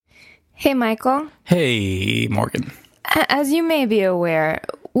Hey, Michael. Hey, Morgan. As you may be aware,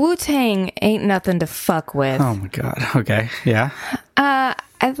 Wu-Tang ain't nothing to fuck with. Oh my god. Okay. Yeah. I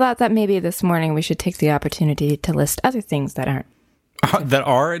thought that maybe this morning we should take the opportunity to list other things that aren't That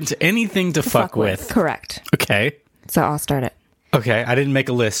aren't anything to fuck with. Correct. Okay. So I'll start it. Okay. I didn't make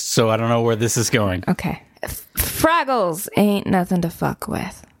a list, so I don't know where this is going. Okay. Fraggles ain't nothing to fuck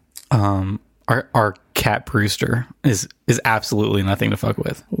with. Our cat Brewster is absolutely nothing to fuck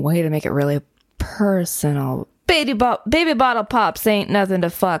with. Way to make it really personal. Baby bottle pops ain't nothing to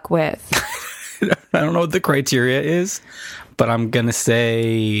fuck with. I don't know what the criteria is, but I'm gonna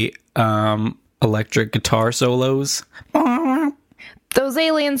say electric guitar solos. Those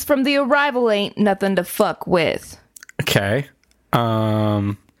aliens from The Arrival ain't nothing to fuck with. Okay.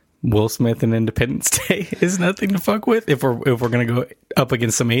 Will Smith in Independence Day is nothing to fuck with if we're gonna go up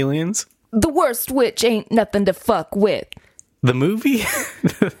against some aliens. The Worst Witch ain't nothing to fuck with. The movie?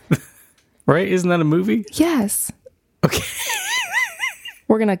 Right? Isn't that a movie? Yes. Okay.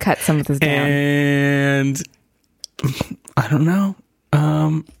 We're going to cut some of this down. And I don't know.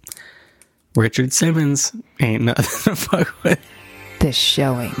 Richard Simmons ain't nothing to fuck with. This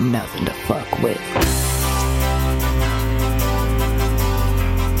show ain't nothing to fuck with.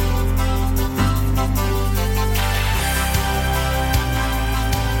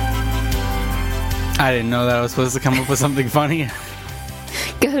 I didn't know that I was supposed to come up with something funny.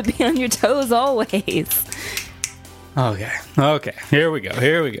 Gotta be on your toes always. Okay. Here we go.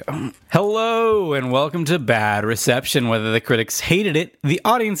 Hello, and welcome to Bad Reception. Whether the critics hated it, the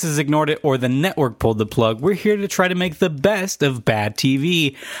audiences ignored it, or the network pulled the plug, we're here to try to make the best of bad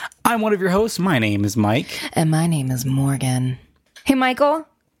TV. I'm one of your hosts. My name is Mike. And my name is Morgan. Hey, Michael.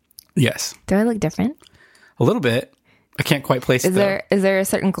 Yes. Do I look different? A little bit. I can't quite place it, though. Is there a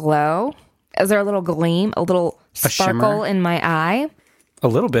certain glow? Is there a little gleam? A little sparkle in my eye? A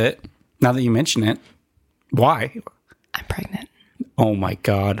little bit, now that you mention it. Why? I'm pregnant. Oh my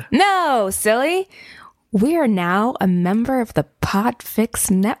god. No, silly. We are now a member of the Podfix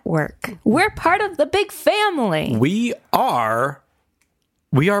Network. We're part of the big family. We are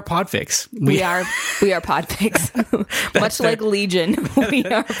Podfix. We are Podfix. Much like Legion, we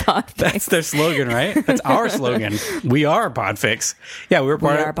are Podfix. That's their slogan, right? That's our slogan. We are Podfix. Yeah, we are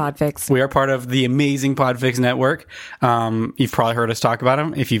Podfix. We are part of the amazing Podfix network. You've probably heard us talk about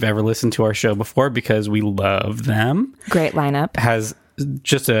them if you've ever listened to our show before, because we love them. Great lineup. Has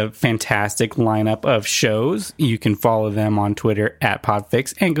just a fantastic lineup of shows. You can follow them on Twitter at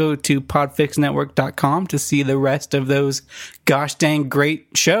Podfix and go to podfixnetwork.com to see the rest of those gosh dang great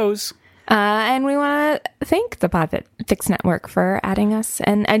shows. And we want to thank the Podfix Network for adding us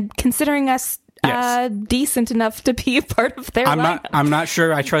and considering us decent enough to be a part of their lineup. I'm not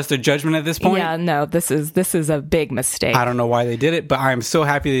sure I trust their judgment at this point. Yeah, no, this is a big mistake. I don't know why they did it, but I'm so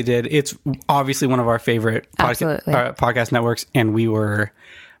happy they did. It's obviously one of our favorite podcast networks, and we were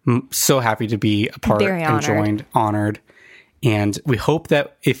so happy to be a part and joined, honored. And we hope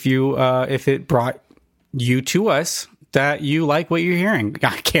that if it brought you to us, that you like what you're hearing.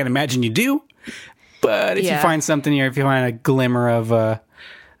 I can't imagine you do, but if you find something here, if you find a glimmer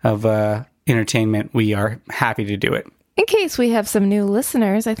of entertainment, we are happy to do it. In case we have some new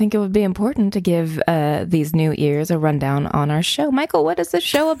listeners, I think it would be important to give these new ears a rundown on our show. Michael, what is this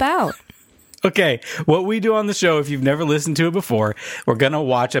show about? Okay, what we do on the show, if you've never listened to it before, we're going to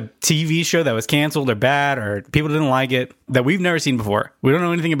watch a TV show that was canceled or bad or people didn't like it that we've never seen before. We don't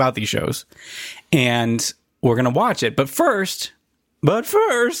know anything about these shows. And we're going to watch it. But first,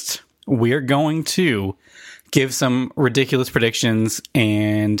 we're going to give some ridiculous predictions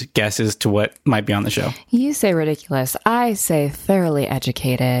and guesses to what might be on the show. You say ridiculous. I say thoroughly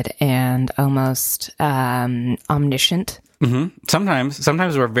educated and almost omniscient. Mm-hmm.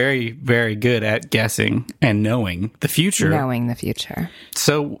 Sometimes we're very, very good at guessing and knowing the future.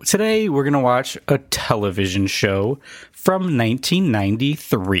 So today we're going to watch a television show from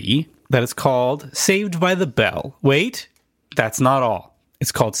 1993 that is called Saved by the Bell. Wait, that's not all.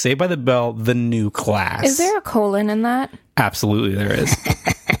 It's called Saved by the Bell, The New Class. Is there a colon in that? Absolutely there is.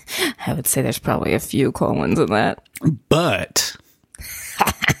 I would say there's probably a few colons in that. But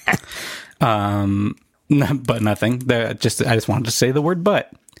but nothing. I just wanted to say the word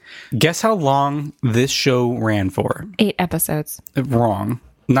but. Guess how long this show ran for? 8 episodes. Wrong.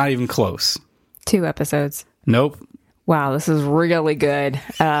 Not even close. 2 episodes. Nope. Wow, this is really good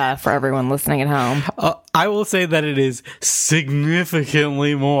for everyone listening at home. I will say that it is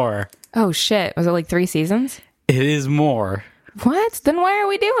significantly more. Oh, shit. Was it like 3 seasons? It is more. What? Then why are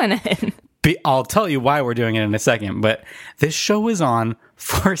we doing it? I'll tell you why we're doing it in a second, but this show was on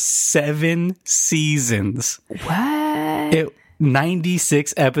for 7 seasons. What?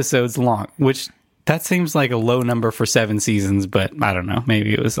 96 episodes long, which that seems like a low number for 7 seasons, but I don't know.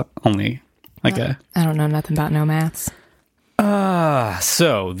 Maybe it was only like I don't know nothing about no maths.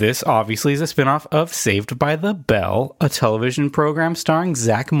 So this obviously is a spinoff of Saved by the Bell, a television program starring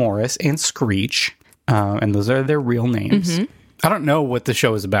Zach Morris and Screech. And those are their real names. Mm-hmm. I don't know what the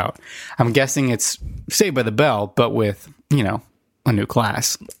show is about. I'm guessing it's Saved by the Bell, but with, a new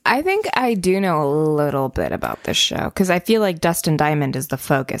class. I think I do know a little bit about this show because I feel like Dustin Diamond is the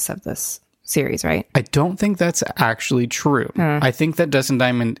focus of this series, right? I don't think that's actually true. I think that Dustin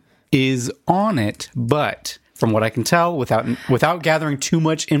Diamond is on it, but from what I can tell, without gathering too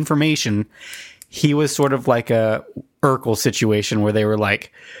much information, he was sort of like a Urkel situation where they were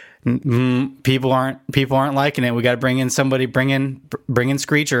like, people aren't liking it. We got to bring in somebody, bring in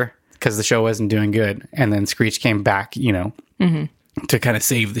Screecher because the show wasn't doing good, and then Screech came back, to kind of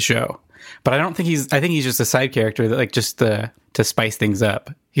save the show. But I think he's just a side character that like just to spice things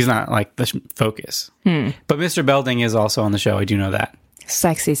up. He's not like the focus. But Mr. Belding is also on the show. I do know that.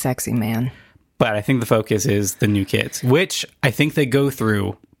 Sexy man. But I think the focus is the new kids, which I think they go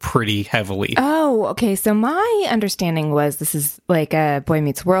through pretty heavily. Oh, okay. So my understanding was this is like a Boy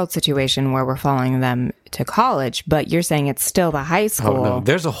Meets World situation where we're following them to college, but you're saying it's still the high school. Oh, no.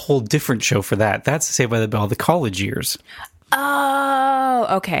 There's a whole different show for that. That's Saved by the Bell, the college years. Oh,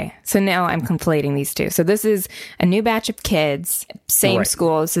 okay. So now I'm conflating these two. So this is a new batch of kids, same right.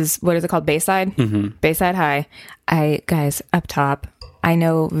 school. This is, what is it called? Bayside? Mm-hmm. Bayside High. Guys, up top, I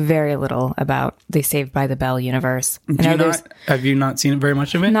know very little about the Saved by the Bell universe. Have you not seen very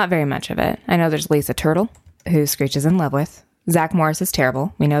much of it? Not very much of it. I know there's Lisa Turtle, who Screech is in love with. Zach Morris is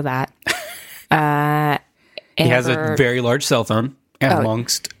terrible. We know that. He has a very large cell phone,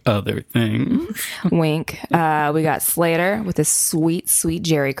 amongst other things. Wink. We got Slater with his sweet, sweet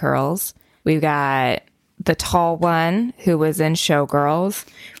Jerry curls. We've got the tall one who was in Showgirls.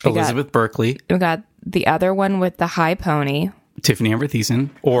 Elizabeth Berkley. We got the other one with the high pony. Tiffany Amber Thiessen,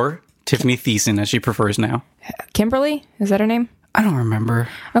 or Tiffany Thiessen as she prefers now. Kimberly? Is that her name? I don't remember.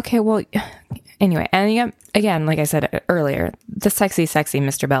 Okay, well, anyway. And again, like I said earlier, the sexy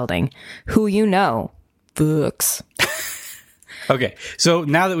Mr. Belding, who books. Okay, so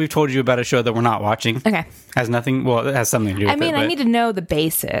now that we've told you about a show that we're not watching, it has something to do with it. I need to know the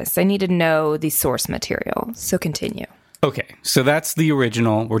basis. I need to know the source material. So continue. Okay, so that's the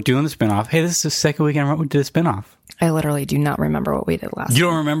original. We're doing the spinoff. Hey, this is the second weekend we did a spinoff. I literally do not remember what we did last. You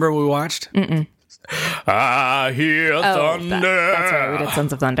don't remember what we watched? Mm-mm. I hear thunder. That's right. We did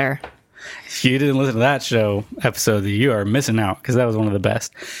Sons of Thunder. If you didn't listen to that show episode, you are missing out because that was one of the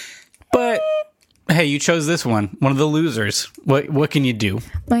best. But hey, you chose this one of the losers. What can you do?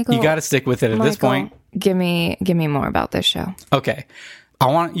 Michael, you got to stick with it at this point. Give me more about this show. Okay, I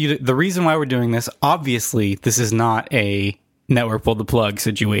want you to. The reason why we're doing this, obviously, this is not a network pull the plug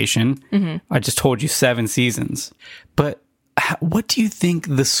situation. Mm-hmm. I just told you 7 seasons, but what do you think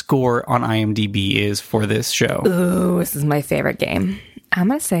the score on IMDb is for this show? Ooh, this is my favorite game. I'm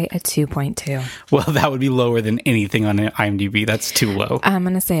going to say a 2.2. Well, that would be lower than anything on IMDb. That's too low. I'm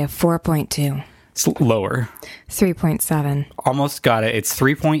going to say a 4.2. It's lower. 3.7. Almost got it. It's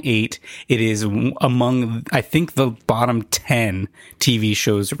 3.8. It is among, I think, the bottom 10 TV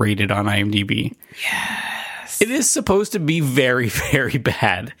shows rated on IMDb. Yes. It is supposed to be very, very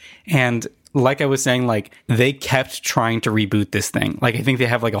bad. And like I was saying, like, they kept trying to reboot this thing. Like, I think they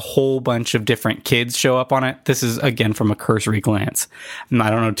have like a whole bunch of different kids show up on it. This is, again, from a cursory glance. And I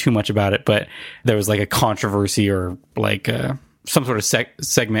don't know too much about it, but there was like a controversy or like some sort of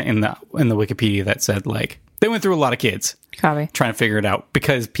segment in the Wikipedia that said like they went through a lot of kids trying to figure it out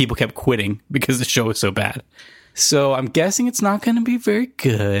because people kept quitting because the show was so bad. So I'm guessing it's not going to be very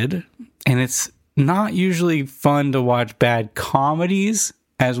good, and it's not usually fun to watch bad comedies,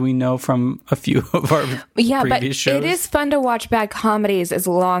 as we know from a few of our previous shows. It is fun to watch bad comedies as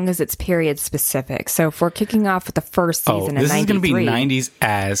long as it's period specific. So if we're kicking off with the first season of 93... this is going to be 90s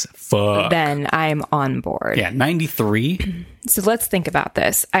as fuck. Then I'm on board. Yeah, 93. So let's think about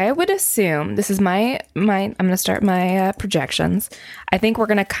this. I would assume, this is my I'm going to start my projections. I think we're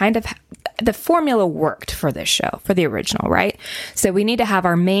going to kind of... the formula worked for this show, for the original, right? So we need to have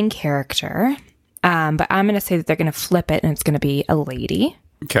our main character, but I'm going to say that they're going to flip it and it's going to be a lady.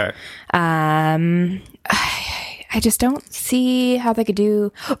 Okay. I just don't see how they could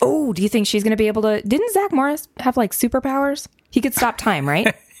do... Oh, do you think she's going to be able to... Didn't Zach Morris have like superpowers? He could stop time,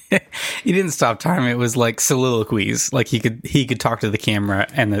 right? He didn't stop time. It was like soliloquies. Like he could talk to the camera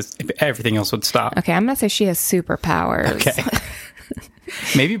and everything else would stop. Okay, I'm going to say she has superpowers. Okay.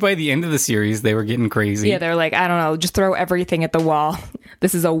 Maybe by the end of the series, they were getting crazy. Yeah, they're like, I don't know, just throw everything at the wall.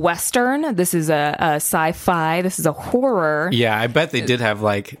 This is a Western. This is a sci-fi. This is a horror. Yeah, I bet they did have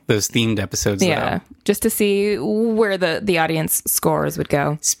like those themed episodes. Yeah, though. Just to see where the audience scores would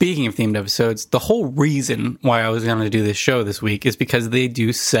go. Speaking of themed episodes, the whole reason why I was going to do this show this week is because they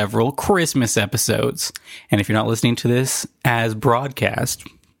do several Christmas episodes. And if you're not listening to this as broadcast,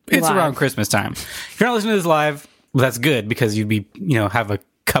 it's live. Around Christmas time. If you're not listening to this live, well, that's good because you'd be, have a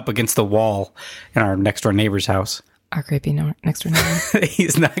cup against the wall in our next door neighbor's house. Our creepy next door neighbor.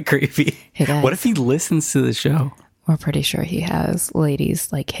 He's not creepy. Hey guys. What if he listens to the show? We're pretty sure he has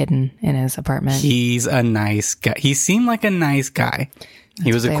ladies like hidden in his apartment. He's a nice guy. He seemed like a nice guy.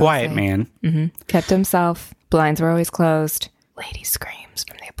 He was a quiet man. Mm-hmm. Kept himself. Blinds were always closed. Lady screams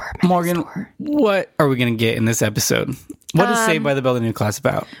from the apartment. Morgan, what are we going to get in this episode? What is Saved by the Bell, the new class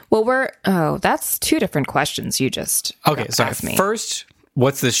about? Well, that's two different questions you just asked me. First,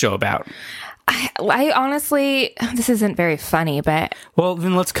 what's this show about? I honestly, this isn't very funny, but... Well,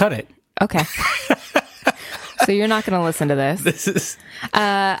 then let's cut it. Okay. So you're not going to listen to this. This is...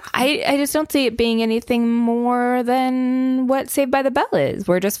 I just don't see it being anything more than what Saved by the Bell is.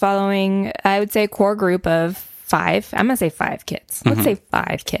 We're just following, I would say, a core group of 5. I'm going to say 5 kids. Let's say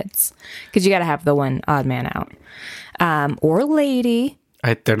 5 kids. Because you got to have the one odd man out. Or lady.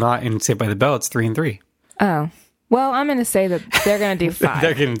 They're not in Saved by the Bell. It's 3 and 3. Oh. Well, I'm going to say that they're going to do 5.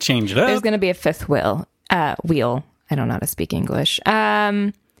 They're going to change it up. There's going to be a 5th wheel. I don't know how to speak English.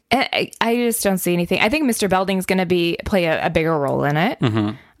 I just don't see anything. I think Mr. Belding's going to play a bigger role in it.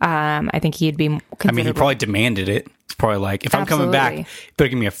 Mm-hmm. I think he'd be he probably demanded it. It's probably like, if I'm coming back, you better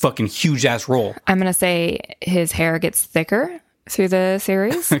give me a fucking huge ass role. I'm going to say his hair gets thicker through the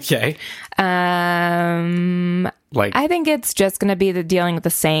series. Okay. I think it's just going to be dealing with the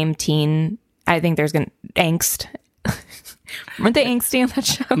same teen. I think there's angst. Weren't they angsty on that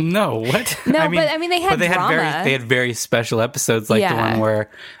show? No, what? No, they had drama. They had very special episodes, like the one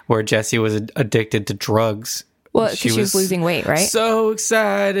where Jessie was addicted to drugs. Well, because she was losing weight, right? So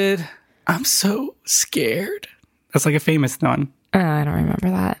excited. I'm so scared. That's like a famous one. I don't remember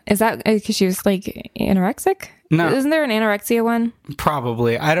that. Is that because she was like anorexic? No. Isn't there an anorexia one?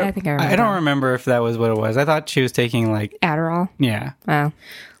 Probably. I don't remember if that was what it was. I thought she was taking like Adderall. Yeah. Oh.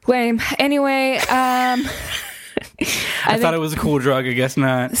 Lame. Anyway, I thought it was a cool drug. I guess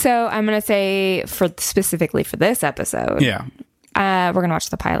not. So I'm going to say specifically for this episode. Yeah. We're going to watch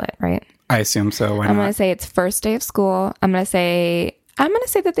the pilot, right? I assume so. Why not? I'm going to say it's first day of school. I'm going to say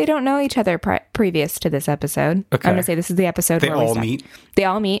that they don't know each other previous to this episode. Okay. I'm going to say this is the episode where They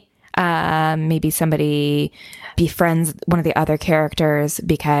all meet. Maybe somebody befriends one of the other characters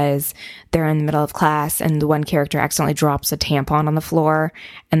because they're in the middle of class and the one character accidentally drops a tampon on the floor.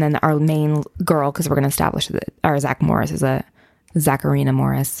 And then our main girl, because we're going to establish that our Zach Morris is a Zacharina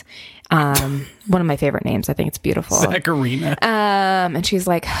Morris. One of my favorite names. I think it's beautiful. Zacharina. And she's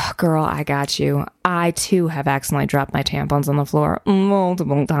like, girl, I got you. I too have accidentally dropped my tampons on the floor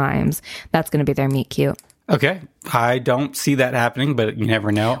multiple times. That's going to be their meet cute. Okay, I don't see that happening, but you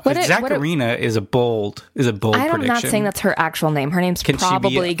never know. Zacharina is a bold prediction. I'm not saying that's her actual name. Her name's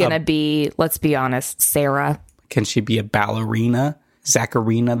probably going to be, let's be honest, Sarah. Can she be a ballerina?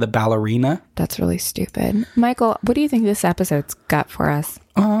 Zacharina the ballerina? That's really stupid. Michael, what do you think this episode's got for us?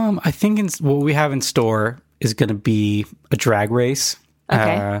 I think what we have in store is going to be a drag race.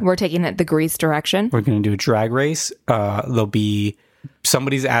 Okay, we're taking it the Grease direction. We're going to do a drag race. There'll be...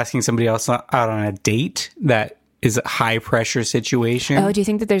 somebody's asking somebody else out on a date that is a high pressure situation. Oh, do you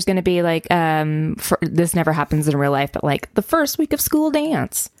think that there's going to be like, this never happens in real life, but like the first week of school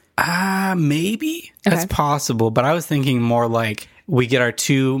dance? Maybe. Okay. That's possible. But I was thinking more like we get our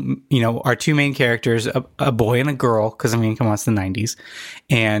two main characters, a boy and a girl, because come on, it's the 90s.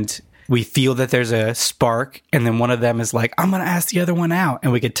 And we feel that there's a spark, and then one of them is like, I'm going to ask the other one out.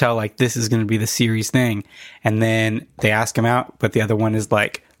 And we could tell, like, this is going to be the series thing. And then they ask him out, but the other one is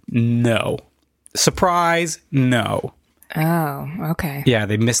like, no. Surprise, no. Oh, okay. Yeah,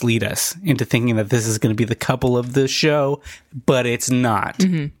 they mislead us into thinking that this is going to be the couple of the show, but it's not.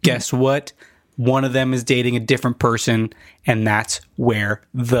 Mm-hmm. Guess what? One of them is dating a different person, and that's where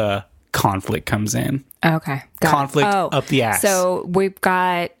the conflict comes in. Okay. Conflict up the ass. So we've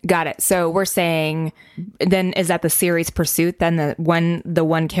got it. So we're saying, then is that the series pursuit? Then the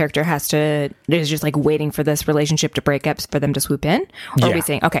one character is just like waiting for this relationship to break up for them to swoop in? Or are we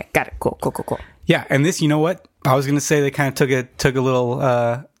saying, okay, got it. Cool. Yeah. And this, you know what? I was going to say they kind of took a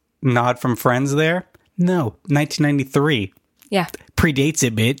little nod from Friends there. No, 1993. Yeah. Predates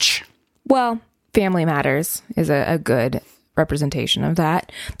it, bitch. Well, Family Matters is a good representation of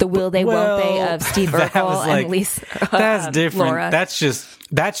that. The won't they of Steve Urkel and Lisa. That's different. Laura. That's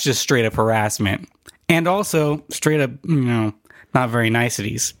just straight up harassment, and also straight up not very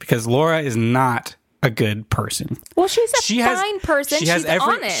niceties, because Laura is not a good person. Well, she's a fine person. She's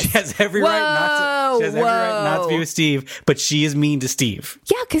honest. She has every right not to be with Steve, but she is mean to Steve.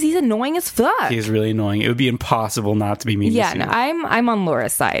 Yeah, because he's annoying as fuck. He is really annoying. It would be impossible not to be mean to Steve. Yeah, no, I'm on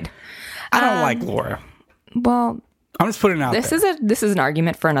Laura's side. I don't like Laura. Well, I'm just putting it out there. This is an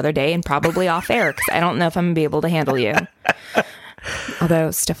argument for another day and probably off air, because I don't know if I'm going to be able to handle you.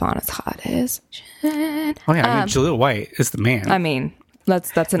 Although Stefan is hot as shit. Oh yeah, I mean, Jaleel White is the man. I mean,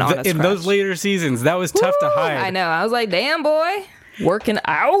 that's an honest in crush. Those later seasons, that was tough to hide. I know. I was like, damn boy, working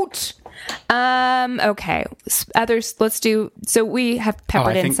out. Okay. Others. Let's do. So we have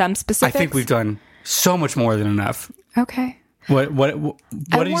peppered in some specifics. I think we've done so much more than enough. Okay. What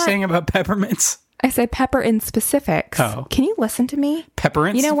are you saying about peppermints? I said pepper in specifics. Oh. Can you listen to me?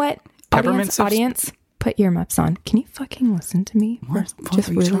 Peppermints? You know what? Audience, put earmuffs on. Can you fucking listen to me? Just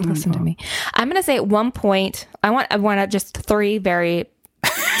really listen to me. I'm going to say at one point, I want just 3 very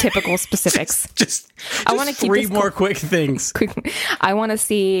typical specifics. just I want to keep 3 more quick things. I want to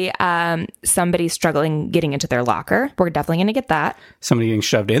see somebody struggling getting into their locker. We're definitely going to get that. Somebody getting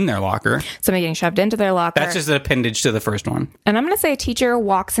shoved in their locker. That's just an appendage to the first one. And I'm going to say a teacher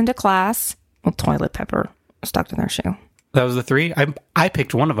walks into class with toilet paper stuck to their shoe. That was the 3? I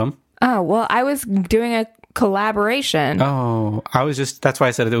picked one of them. Oh, well, I was doing a collaboration. Oh, that's why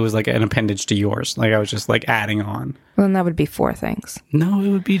I said it was like an appendage to yours. Like I was just like adding on. Well, then that would be 4 things. No, it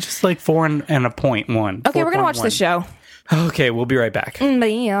would be just like 4 and a point 1. Okay, we're going to watch the show. Okay, we'll be right back.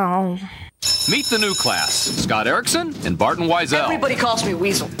 Meet the new class, Scott Erickson and Barton Weisel. Everybody calls me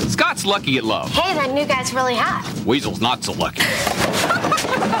Weasel. Scott's lucky at love. Hey, that new guy's really hot. Weasel's not so lucky.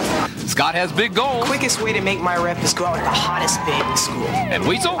 Scott has big goals. Quickest way to make my rep is go out with the hottest babe in school. And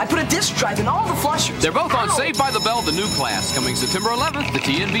Weasel? I put a disc drive in all the flushers. They're both on Saved by the Bell, the new class, coming September 11th to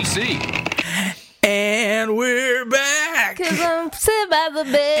TNBC. And we're back. 'Cause I'm sitting by the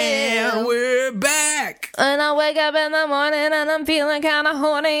bed. And we're back. And I wake up in the morning and I'm feeling kind of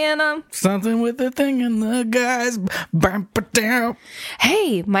horny and I'm... Something with the thing in the guys. Down.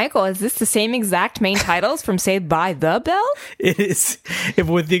 Hey, Michael, is this the same exact main titles from Saved by the Bell? It is,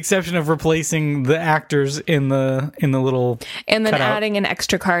 with the exception of replacing the actors in the little and then cutout. Adding an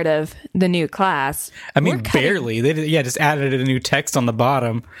extra card of the new class. I mean, barely. They just added a new text on the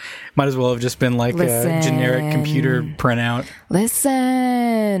bottom. Might as well have just been like a generic computer printout.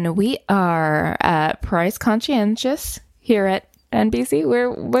 Listen, we are price conscientious here at NBC.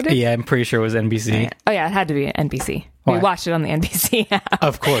 Yeah, I'm pretty sure it was NBC. Oh yeah, it had to be NBC. We watched it on the NBC app.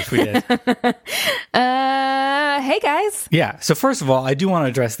 Of course we did. Hey guys. Yeah. So first of all, I do want to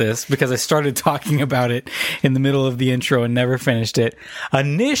address this because I started talking about it in the middle of the intro and never finished it.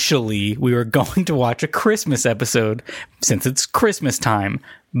 Initially, we were going to watch a Christmas episode since it's Christmas time,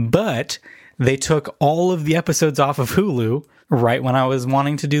 but they took all of the episodes off of Hulu right when I was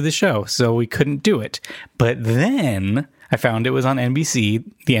wanting to do the show, so we couldn't do it. But then I found it was on NBC,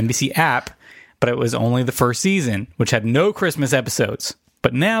 the NBC app, but it was only the first season, which had no Christmas episodes.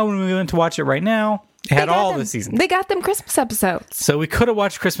 But now when we went to watch it right now, it had all the seasons. They got them Christmas episodes. So we could have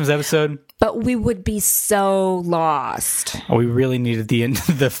watched Christmas episode. But we would be so lost. We really needed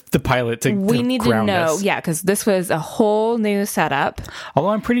the pilot to We need to know, us. yeah, because this was a whole new setup. Although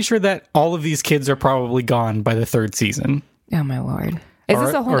I'm pretty sure that all of these kids are probably gone by the 3rd season. Oh, my Lord. Is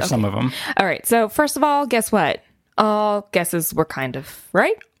this a whole... Or some of them. All right, so first of all, guess what? All guesses were kind of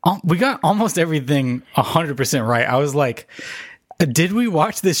right. We got almost everything 100% right. I was like, did we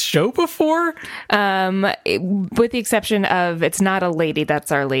watch this show before? With the exception of it's not a lady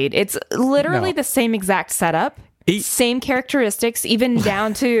that's our lead. It's literally the same exact setup, same characteristics, even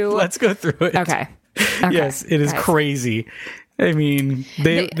down to... Let's go through it. Okay. Yes, it is crazy. I mean,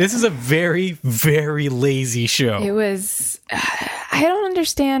 this is a very, very lazy show. It was... I don't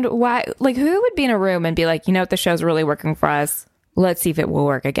understand why... Like, who would be in a room and be like, you know what, the show's really working for us. Let's see if it will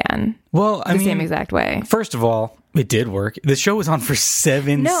work again. Well, I mean... The same exact way. First of all, it did work. The show was on for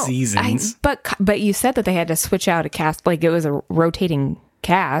 7 seasons. But you said that they had to switch out a cast. Like, it was a rotating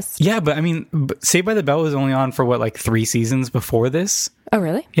cast. Yeah, but I mean, Saved by the Bell was only on for, 3 seasons before this? Oh,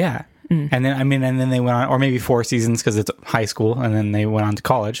 really? Yeah. And then they went on, or maybe 4 seasons because it's high school, and then they went on to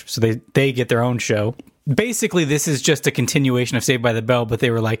college. So they get their own show. Basically, this is just a continuation of Saved by the Bell, but they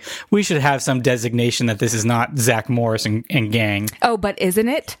were like, we should have some designation that this is not Zach Morris and gang. Oh, but isn't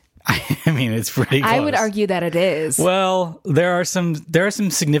it? I mean, it's pretty close. I would argue that it is. Well, there are some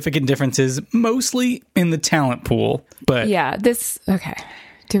significant differences, mostly in the talent pool. But yeah, okay.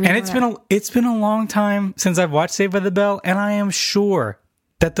 It's been a long time since I've watched Saved by the Bell, and I am sure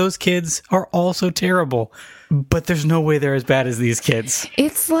that those kids are also terrible. But there's no way they're as bad as these kids.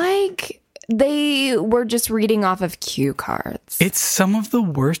 It's like they were just reading off of cue cards. It's some of the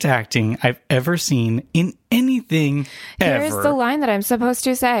worst acting I've ever seen in anything ever. Here's the line that I'm supposed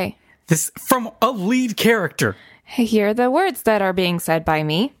to say. This from a lead character. Here are the words that are being said by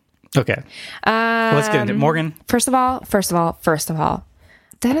me. Okay. Let's get into it. Morgan. First of all,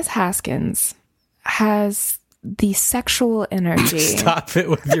 Dennis Haskins has the sexual energy. Stop it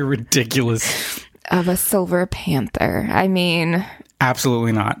with your ridiculous. Of a silver panther. I mean.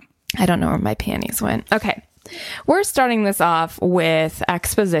 Absolutely not. I don't know where my panties went. Okay. We're starting this off with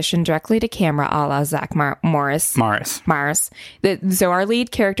exposition directly to camera a la Zach Morris. So our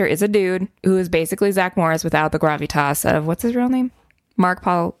lead character is a dude who is basically Zach Morris without the gravitas of, what's his real name? Mark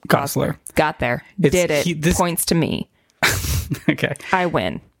Paul Gosselaar. Got there. Did it. Points to me. Okay. I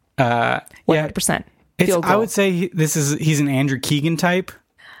win. 100%. I would say he's an Andrew Keegan type.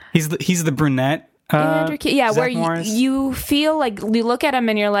 He's the brunette. Zach where you feel like you look at him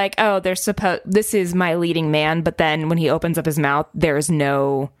and you're like, oh, this is my leading man, but then when he opens up his mouth, there's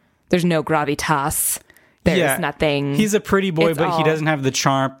no gravitas. There's nothing. He's a pretty boy, but he doesn't have the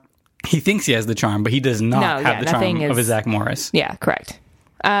charm. He thinks he has the charm, but he does not have the charm of a Zach Morris. Yeah, correct.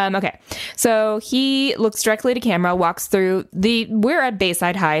 Okay. So he looks directly to camera, walks through we're at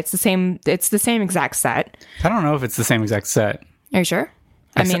Bayside High. It's the same exact set. I don't know if it's the same exact set. Are you sure?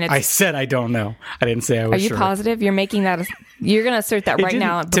 I said I don't know. I didn't say I was sure. Are you positive? You're making that... You're going to assert that right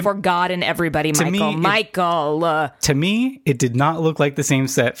now before God and everybody, Michael. To me, it did not look like the same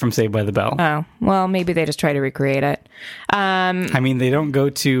set from Saved by the Bell. Oh, well, maybe they just try to recreate it. I mean, they don't go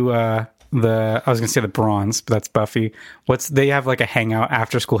to... I was gonna say the Bronze, but that's Buffy. They have like a hangout,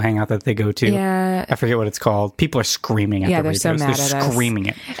 after school hangout that they go to. Yeah, I forget what it's called. People are screaming at the radios. So mad they're screaming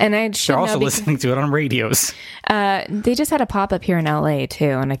it, and they're also listening to it on radios. They just had a pop up here in LA too,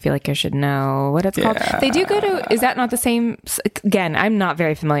 and I feel like I should know what it's called. They do go to. Is that not the same? Again, I'm not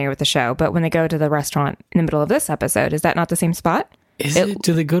very familiar with the show, but when they go to the restaurant in the middle of this episode, is that not the same spot?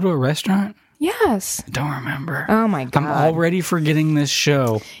 Do they go to a restaurant? Yes. I don't remember. Oh my God. I'm already forgetting this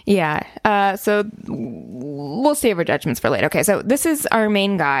show. Yeah. So we'll save our judgments for later. Okay. So this is our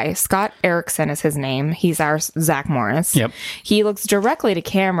main guy. Scott Erickson is his name. He's our Zach Morris. Yep. He looks directly to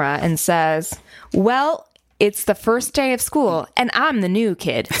camera and says, well, it's the first day of school and I'm the new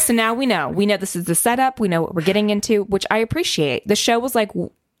kid. So now we know this is the setup. We know what we're getting into, which I appreciate. The show was like,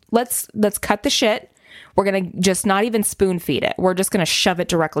 let's cut the shit. We're going to just not even spoon feed it. We're just going to shove it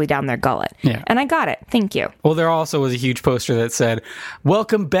directly down their gullet. Yeah. And I got it. Thank you. Well, there also was a huge poster that said,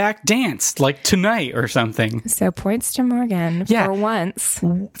 welcome back dance, like tonight or something. So points to Morgan for once.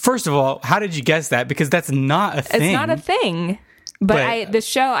 First of all, how did you guess that? Because that's not a thing. It's not a thing. But the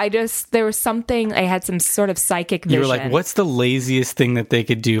show, there was something, I had some sort of psychic vision. You were like, what's the laziest thing that they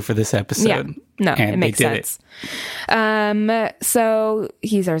could do for this episode? Yeah. No, and it makes sense. So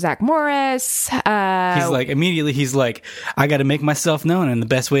he's our Zach Morris. He's like, I got to make myself known. And the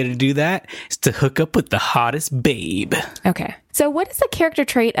best way to do that is to hook up with the hottest babe. Okay. So what is the character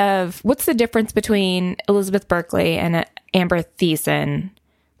trait what's the difference between Elizabeth Berkley and Amber Thiessen?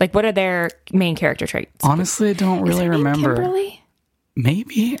 Like, what are their main character traits? Honestly, I don't really remember. Kimberly?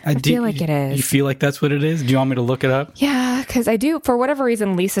 Maybe. I feel like it is. You feel like that's what it is? Do you want me to look it up? Yeah, because I do. For whatever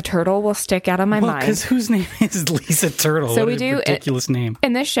reason, Lisa Turtle will stick out of my mind. Because whose name is Lisa Turtle? So what a ridiculous name.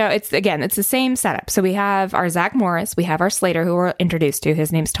 In this show, it's the same setup. So we have our Zach Morris. We have our Slater, who we're introduced to.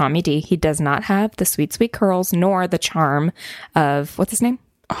 His name's Tommy D. He does not have the sweet, sweet curls, nor the charm of, what's his name?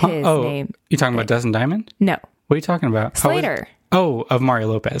 His name. You talking about Dustin Diamond? No. What are you talking about? Slater. Of Mario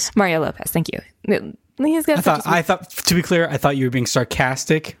Lopez. Mario Lopez, thank you. He's got I thought, to be clear, I thought you were being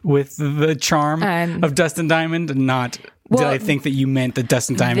sarcastic with the charm of Dustin Diamond, and not... did I think that you meant that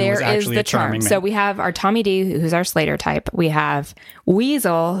Dustin Diamond was actually a charming man? So we have our Tommy D, who's our Slater type. We have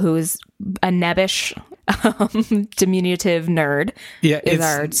Weasel, who's a nebbish, diminutive nerd. Yeah, is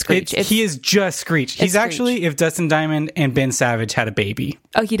our Screech. He is just Screech. He's actually if Dustin Diamond and Ben Savage had a baby.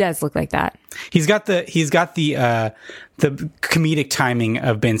 Oh, he does look like that. He's got the comedic timing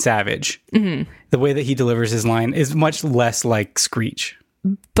of Ben Savage. Mm-hmm. The way that he delivers his line is much less like Screech,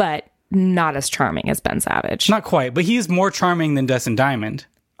 but not as charming as Ben Savage. Not quite, but he is more charming than Dustin Diamond,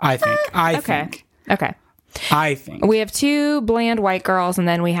 I think. Okay. I think. We have two bland white girls, and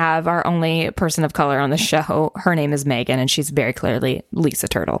then we have our only person of color on the show. Her name is Megan, and she's very clearly Lisa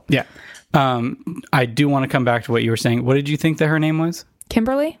Turtle. Yeah. I do want to come back to what you were saying. What did you think that her name was?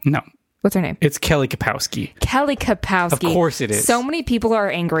 Kimberly? No. What's her name? It's Kelly Kapowski. Kelly Kapowski. Of course it is. So many people are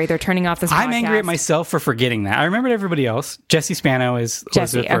angry. They're turning off this podcast. I'm angry at myself for forgetting that. I remembered everybody else. Jesse Spano is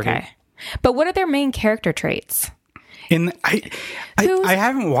Elizabeth Berkley. Okay. But what are their main character traits? And I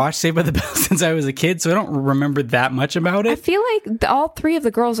haven't watched Saved by the Bell since I was a kid, so I don't remember that much about it. I feel like all three of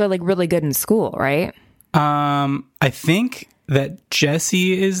the girls are like really good in school, right? I think that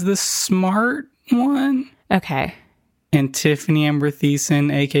Jessie is the smart one. Okay. And Tiffany Amber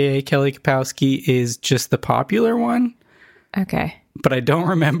Thiessen, aka Kelly Kapowski, is just the popular one. Okay. But I don't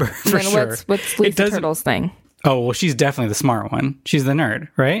remember for sure. What's Lisa Turtle's thing? Oh, well, she's definitely the smart one. She's the nerd,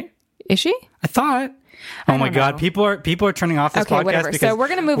 right? Is she? I thought. Oh my God, people are turning off this podcast whatever. because so we're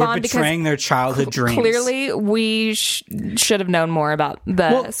going to move on betraying their childhood dreams. Clearly, we should have known more about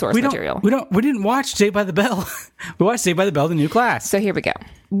the source material. We didn't watch Saved by the Bell. We watched Saved by the Bell, the new class. So here we go.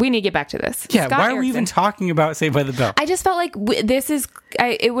 We need to get back to this. Yeah, Scott Erickson. Are we even talking about Saved by the Bell? I just felt like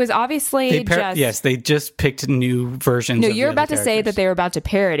it was obviously yes, they just picked new versions. No, you're about to say that they were about to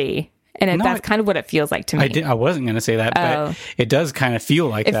parody. And that's kind of what it feels like to me. I wasn't going to say that, but it does kind of feel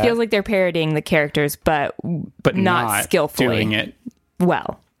like that. It feels like they're parodying the characters, but not skillfully doing it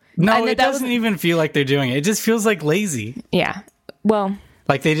well. No, it doesn't even feel like they're doing it. It just feels like lazy. Yeah. Well,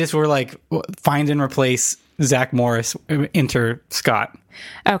 like they just were like, find and replace Zach Morris, enter Scott.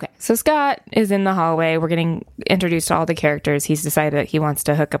 Okay, so Scott is in the hallway. We're getting introduced to all the characters. He's decided that he wants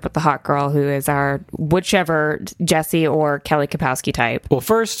to hook up with the hot girl who is our whichever Jessie or Kelly Kapowski type. Well,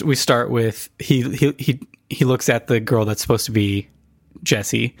 first we start with he looks at the girl that's supposed to be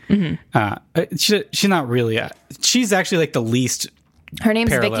Jessie. Mm-hmm. She's not really. She's actually like the least. Her name's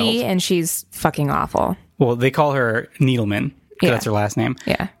paralleled. Vicky, and she's fucking awful. Well, they call her Needleman. Yeah. That's her last name.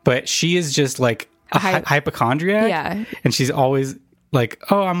 Yeah, but she is just like a hypochondriac. Yeah, and she's always like,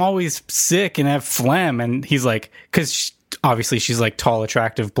 oh, I'm always sick and have phlegm. And he's like, because obviously she's like tall,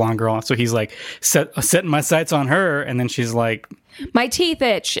 attractive, blonde girl. So he's like setting my sights on her. And then she's like, my teeth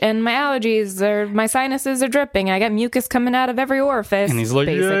itch and my allergies my sinuses are dripping. I got mucus coming out of every orifice. And he's like,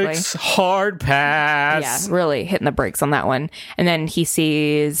 yikes, hard pass. Yeah, really hitting the brakes on that one. And then he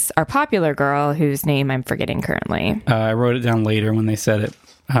sees our popular girl whose name I'm forgetting currently. I wrote it down later when they said it.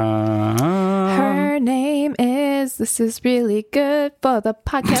 Her name is, this is really good for the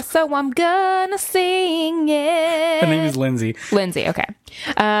podcast, so I'm gonna sing it. Her name is Lindsay. Lindsay, okay.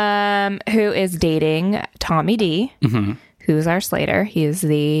 Who is dating Tommy D, who's our Slater. He is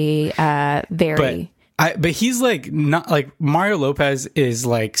the very... But he's like not like Mario Lopez is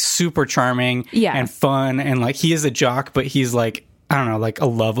like super charming and fun, and like he is a jock, but he's like, I don't know, like a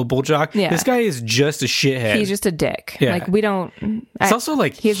lovable jock. Yeah. This guy is just a shithead. He's just a dick. Yeah. Like we don't. It's also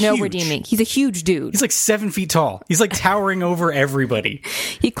like he has no redeeming. He's a huge dude. He's like 7 feet tall. He's like towering over everybody.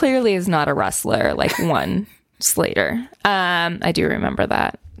 He clearly is not a wrestler like one Slater. I do remember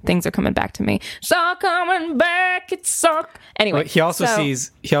that. Things are coming back to me. It's all coming back. It's so. Anyway, well, he also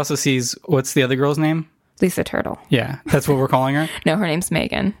sees what's the other girl's name? Lisa Turtle. Yeah, that's what we're calling her. No, her name's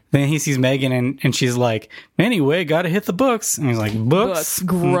Megan. Then he sees Megan and she's like, anyway, gotta hit the books. And he's like, books?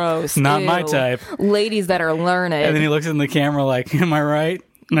 Gross. Not my type. Ladies that are learned. And then he looks in the camera like, am I right?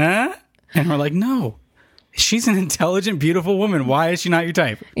 Nah? And we're like, no. She's an intelligent, beautiful woman. Why is she not your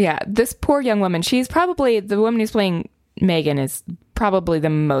type? Yeah, this poor young woman. She's probably, the woman who's playing Megan is probably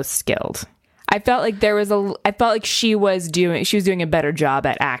the most skilled. I felt like she was doing a better job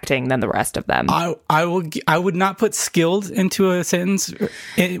at acting than the rest of them. I would not put skilled into a sentence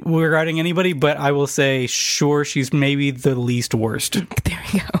regarding anybody, but I will say, sure, she's maybe the least worst. There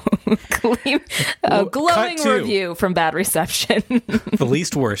you go. A glowing review from Bad Reception. The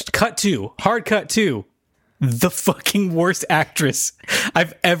least worst. Cut 2. Hard cut 2. The fucking worst actress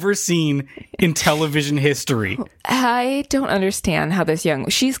I've ever seen in television history. I don't understand how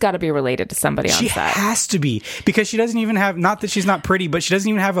she's got to be related to somebody on set. She has to be, because she doesn't even have, not that she's not pretty, but she doesn't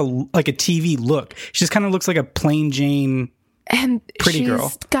even have a TV look. She just kind of looks like a plain Jane pretty girl.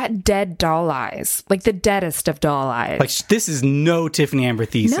 She's got dead doll eyes, like the deadest of doll eyes. Like this is no Tiffany Amber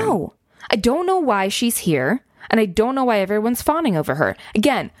Thiessen. No, I don't know why she's here, and I don't know why everyone's fawning over her.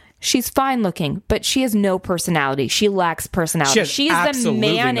 Again, she's fine looking, but she has no personality. She lacks personality. She's the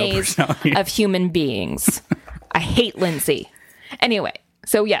mayonnaise of human beings. I hate Lindsay. Anyway,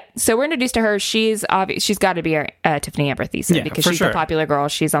 so we're introduced to her. She's got to be our Tiffany Amber Thiessen because she's the popular girl.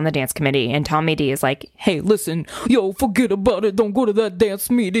 She's on the dance committee, and Tommy D is like, "Hey, listen, forget about it. Don't go to that dance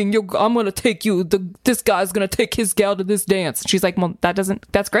meeting. I'm gonna take you. This guy's gonna take his gal to this dance." She's like, "Well,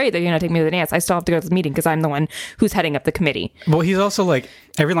 that's great that you're gonna take me to the dance. I still have to go to this meeting because I'm the one who's heading up the committee." Well, he's also like,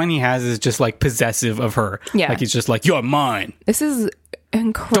 every line he has is just like possessive of her. Yeah, like he's just like, "You're mine. This is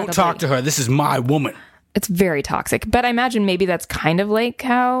incredible. Don't talk to her. This is my woman." It's very toxic, but I imagine maybe that's kind of like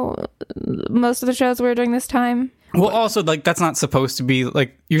how most of the shows were during this time. Well, also, like, that's not supposed to be,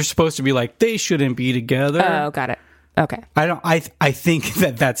 like, you're supposed to be like, they shouldn't be together. Oh, got it. Okay. I think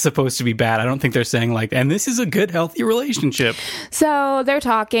that that's supposed to be bad. I don't think they're saying like, and this is a good, healthy relationship. So they're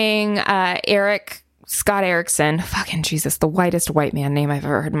talking, Scott Erickson, fucking Jesus, the whitest white man name I've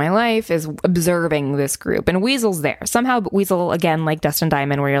ever heard in my life, is observing this group. And Weasel's there. Somehow Weasel, again, like Dustin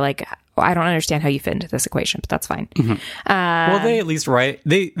Diamond, where you're like, I don't understand how you fit into this equation, but that's fine. Mm-hmm. Well, they at least write,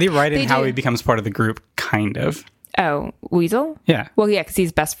 they write in how he becomes part of the group, kind of. Oh, Weasel? Yeah. Well, yeah,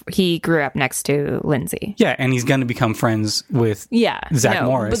 because he grew up next to Lindsay. Yeah, and he's going to become friends with Zach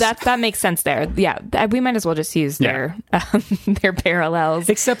Morris. But that makes sense there. Yeah, we might as well just use their parallels.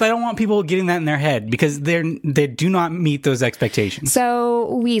 Except I don't want people getting that in their head because they do not meet those expectations.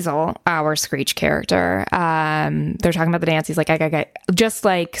 So Weasel, our Screech character, they're talking about the dance. He's like, I just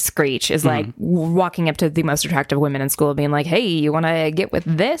like Screech is like walking up to the most attractive women in school, being like, "Hey, you want to get with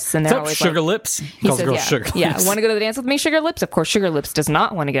this?" And they're always Sugar like, Lips. He calls girls Sugar Lips. Yeah, want to go to the dance with me, Sugar Lips? Of course, Sugar Lips does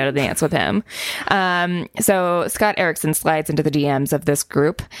not want to go to the dance with him. So Scott Erickson slides into the DMs of this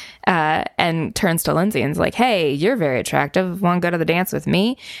group and turns to Lindsay and is like, "Hey, you're very attractive. Want to go to the dance with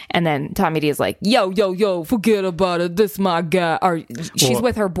me?" And then Tommy D is like, yo, forget about it. This my guy. Or she's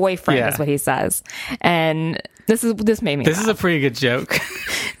with her boyfriend, is what he says. And this made me laugh. This is a pretty good joke.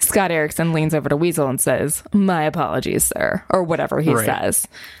 Scott Erickson leans over to Weasel and says, "My apologies, sir," or whatever he says.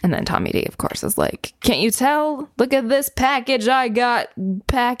 And then Tommy D, of course, is like, "Can't you tell? Look at this package I got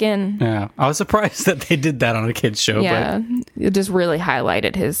packing." Yeah, I was surprised that they did that on a kid's show. Yeah, but it just really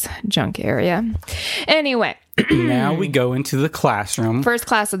highlighted his junk area. Anyway. Now we go into the classroom. First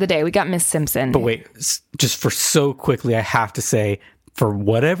class of the day. We got Miss Simpson. But wait, just for so quickly, I have to say, for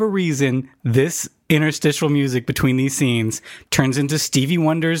whatever reason, this interstitial music between these scenes turns into Stevie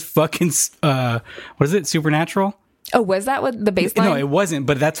Wonder's fucking, what is it, Supernatural? Oh, was that what the bass line? No, it wasn't,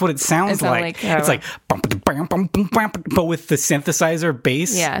 but that's what it sounds like. It's like, but with the synthesizer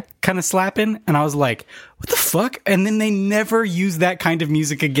bass kind of slapping. And I was like, what the fuck? And then they never use that kind of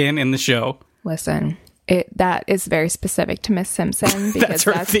music again in the show. Listen. That is very specific to Miss Simpson because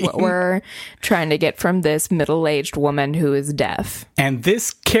that's what we're trying to get from this middle-aged woman who is deaf. And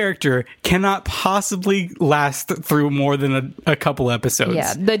this character cannot possibly last through more than a couple episodes.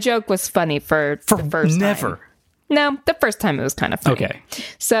 Yeah, the joke was funny for the first time. No, the first time it was kind of funny. Okay.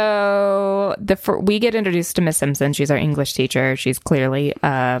 So we get introduced to Miss Simpson. She's our English teacher. She's clearly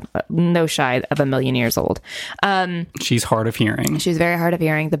no shy of 1,000,000 years old. She's hard of hearing. She's very hard of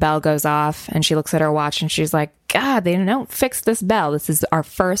hearing. The bell goes off and she looks at her watch and she's like, "God, they don't fix this bell." This is our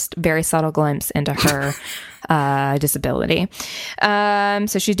first very subtle glimpse into her disability.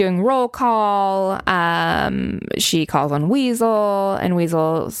 So she's doing roll call. She calls on Weasel,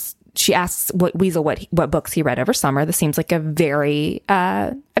 and she asks Weasel what books he read over summer. This seems like a very,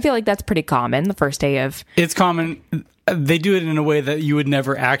 I feel like that's pretty common the first day of... It's common. They do it in a way that you would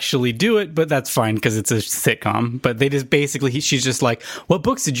never actually do it, but that's fine because it's a sitcom. But they just basically, she's just like, "What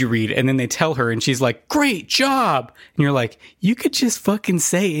books did you read?" And then they tell her and she's like, "Great job." And you're like, you could just fucking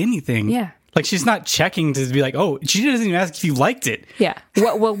say anything. Yeah. Like, she's not checking to be like, oh, she doesn't even ask if you liked it. Yeah.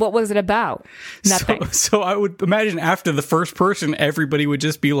 What was it about? Nothing. So I would imagine after the first person, everybody would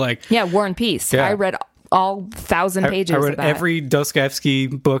just be like... Yeah, War and Peace. Yeah. I read all 1,000 pages of that. I read every Dostoevsky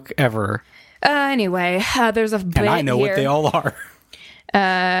book ever. There's a bit and I know here. what they all are.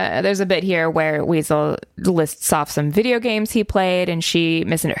 There's a bit here where Weasel lists off some video games he played, and she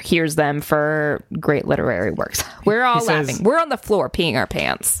mishears them for great literary works. We're all laughing. We're on the floor peeing our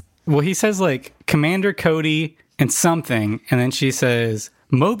pants. Well, he says, like, Commander Cody and something, and then she says,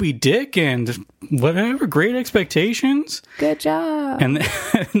 Moby Dick and whatever, Great Expectations. Good job. And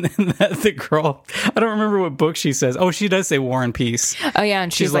then the girl, I don't remember what book she says. Oh, she does say War and Peace. Oh, yeah,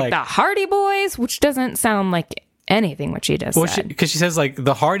 and she's like, the Hardy Boys, which doesn't sound like anything what she just said. Because she says, like,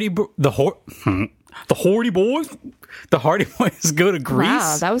 the Hardy Boys go to Greece.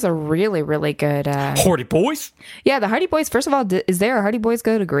 Wow, that was a really, really good... Hardy Boys? Yeah, the Hardy Boys, first of all, is there a Hardy Boys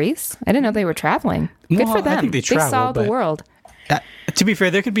go to Greece? I didn't know they were traveling. Good for them. I think they saw the world. To be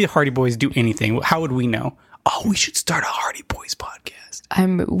fair, there could be Hardy Boys do anything. How would we know? Oh, we should start a Hardy Boys podcast.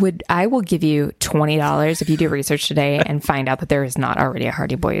 I will give you $20 if you do research today and find out that there is not already a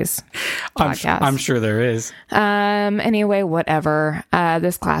Hardy Boys podcast. I'm sure there is. Anyway, whatever.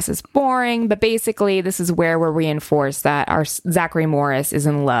 This class is boring, but basically this is where we're reinforced that our Zachary Morris is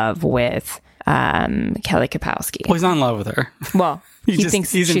in love with Kelly Kapowski. Well, he's not in love with her. Well, he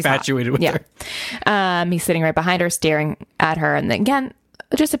thinks he's infatuated with her. He's sitting right behind her, staring at her. And then, again,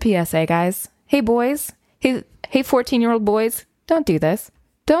 just a PSA, guys. Hey, boys. Hey, 14-year-old boys. Don't do this.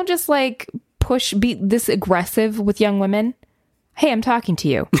 Don't just be this aggressive with young women. Hey, I'm talking to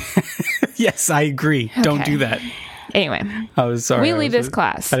you. Yes, I agree. Okay. Don't do that. Anyway. I was sorry. We leave this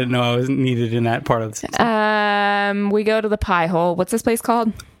class. I didn't know I was needed in that part of the season. We go to the Pie Hole. What's this place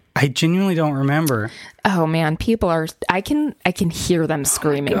called? I genuinely don't remember. Oh man, people are. I can hear them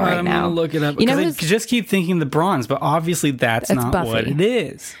screaming right now. I'm gonna look it up. You know, I just keep thinking the Bronze, but obviously that's not Buffy. What it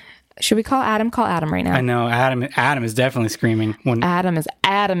is. Should we call Adam? Call Adam right now. I know Adam is definitely screaming. Adam is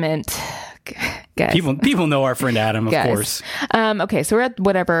adamant. Guys. People know our friend Adam, of course. Okay, so we're at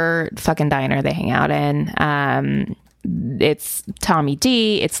whatever fucking diner they hang out in. It's Tommy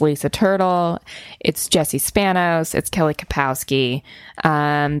D, it's Lisa Turtle, it's Jesse Spanos, it's Kelly Kapowski.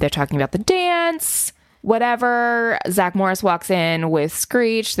 They're talking about the dance, whatever. Zach Morris walks in with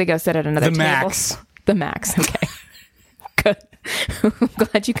Screech. They go sit at another table. Max. The Max. Okay. Good. I'm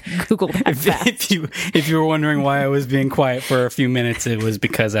glad you could Google that. If you were wondering why I was being quiet for a few minutes, it was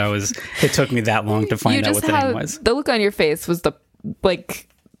because it took me that long to find out what the name was. The look on your face was the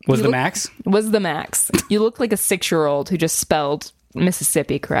Max? Was the Max. You look like a 6-year-old who just spelled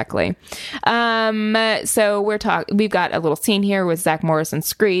Mississippi correctly. So we've got a little scene here with Zach Morris and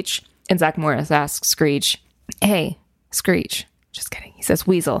Screech, and Zach Morris asks Screech, "Hey, Screech," just kidding. He says,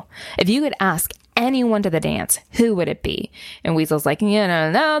 "Weasel, if you could ask anyone to the dance, who would it be?" And Weasel's like,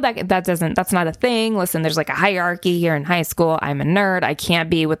 no, that's not a thing. Listen, there's like a hierarchy here in high school. I'm a nerd. I can't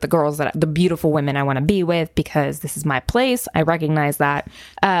be with the beautiful women I want to be with because this is my place. I recognize that.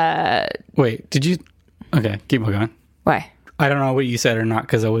 Wait, did you? Okay, keep going. Why? I don't know what you said or not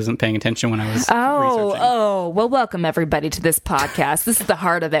because I wasn't paying attention when I was researching. Well, welcome everybody to this podcast. This is the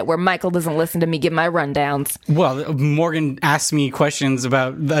heart of it, where Michael doesn't listen to me give my rundowns. Well, Morgan asked me questions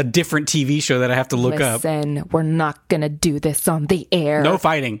about a different TV show that I have to look up. Listen, we're not going to do this on the air. No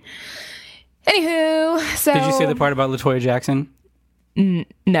fighting. Anywho, so... Did you say the part about LaToya Jackson?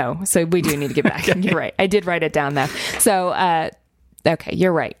 No, so we do need to get back. Okay. You're right. I did write it down, though. So, okay,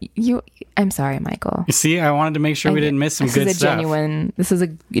 you're right. I'm sorry, Michael. You see, I wanted to make sure we didn't miss some good stuff. This is a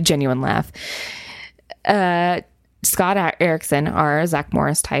genuine laugh. Scott Erickson, our Zach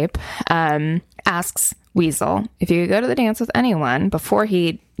Morris type, asks Weasel if you could go to the dance with anyone. Before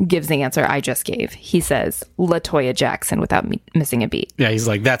he gives the answer I just gave, he says LaToya Jackson without missing a beat. Yeah, he's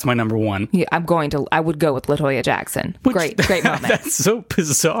like, that's my number one. Yeah, I would go with LaToya Jackson. Great moment. That's so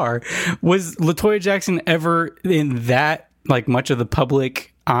bizarre. Was LaToya Jackson ever in that like much of the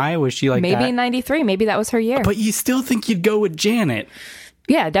public eye? Was she like maybe in 93? Maybe that was her year. But you still think you'd go with Janet?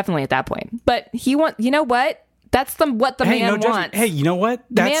 Yeah, definitely at that point. But you know what? That's what the man wants. Hey, you know what?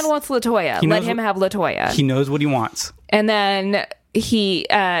 The man wants LaToya. Let him have LaToya. He knows what he wants. And then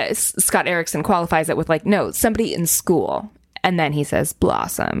Scott Erickson qualifies it with like, no, somebody in school. And then he says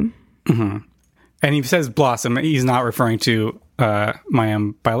Blossom. Mm-hmm. And he says Blossom. He's not referring to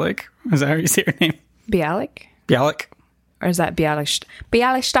Mayim Bialik. Is that how you say her name? Bialik. Or is that Bialik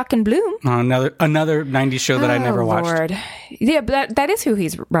Stockenbloom? Another 90s show that I never watched. Lord. Yeah, but that is who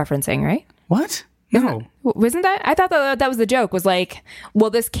he's referencing, right? What? No. Wasn't that? I thought that was the joke. Was like, well,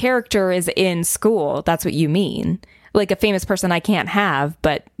 this character is in school. That's what you mean. Like a famous person I can't have,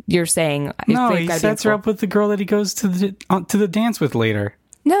 but you're saying... No, he sets her up with the girl that he goes to the dance with later.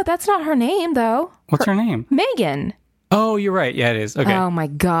 No, that's not her name, though. What's her name? Megan. Oh, you're right. Yeah, it is. Okay. Oh my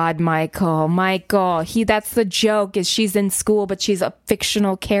God, Michael. That's the joke, is she's in school, but she's a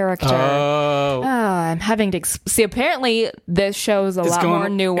fictional character. Oh, I'm having to see. Apparently, this show's a lot more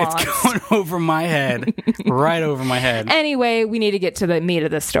nuanced. It's going over my head, right over my head. Anyway, we need to get to the meat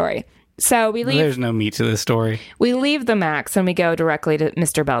of the story. So we leave. There's no meat to this story. We leave the Max and we go directly to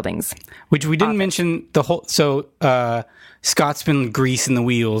Mr. Belding's, which we didn't mention the whole. So Scott's been greasing the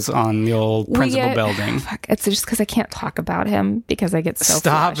wheels on the old Principal Belding. Fuck, it's just because I can't talk about him because I get so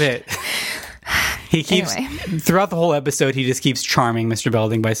Stop flushed. It. He keeps throughout the whole episode. He just keeps charming Mr.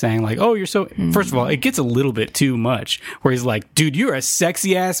 Belding by saying like, "Oh, you're so." First of all, it gets a little bit too much. Where he's like, "Dude, you're a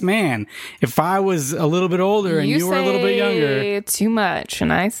sexy ass man. If I was a little bit older and you were a little bit younger, too much,"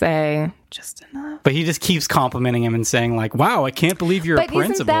 and I say just enough. But he just keeps complimenting him and saying like, "Wow, I can't believe you're a principal."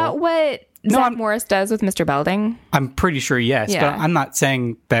 But isn't that what Zach Morris does with Mr. Belding? I'm pretty sure yes, but I'm not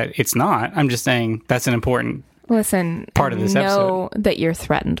saying that it's not. I'm just saying that's an important. Listen, part of this episode. Know that you're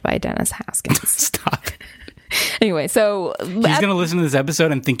threatened by Dennis Haskins. Stop. Anyway, so he's going to listen to this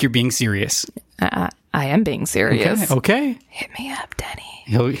episode and think you're being serious. I am being serious. Okay. Hit me up,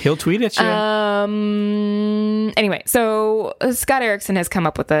 Denny. He'll tweet at you. Anyway, so Scott Erickson has come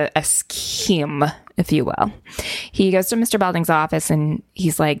up with a scheme, if you will. He goes to Mr. Belding's office and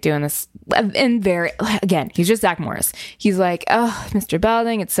he's like doing this, and he's just Zach Morris. He's like, oh, Mr.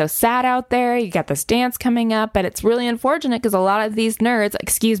 Belding, it's so sad out there. You got this dance coming up, but it's really unfortunate because a lot of these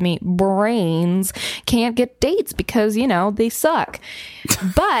nerds, brains, can't get dates because, they suck.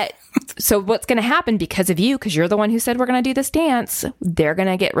 But so what's going to happen because of you, because you're the one who said we're going to do this dance, they're going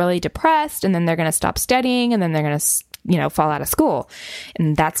to get really depressed, and then they're going to stop studying, and then they're going to fall out of school,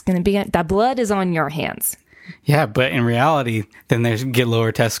 and that's going to be that blood is on your hands. Yeah, but in reality, then they get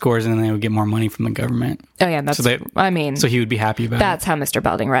lower test scores, and then they would get more money from the government. Oh yeah, that's. So he would be happy about that's how Mr.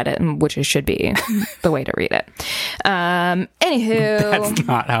 Belding read it, and which should be the way to read it. Anywho, that's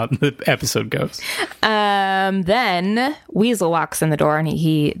not how the episode goes. Then Weasel walks in the door, and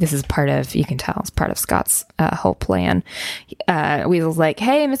he this is part of, you can tell it's part of Scott's whole plan. Weasel's like,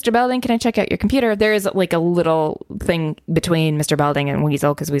 "Hey, Mr. Belding, can I check out your computer?" There is like a little thing between Mr. Belding and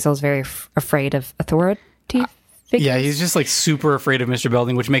Weasel because Weasel's very afraid of authority. Yeah, he's just like super afraid of Mr.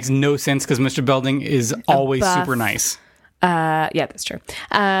 Belding, which makes no sense because Mr. Belding is always super nice. Yeah, that's true.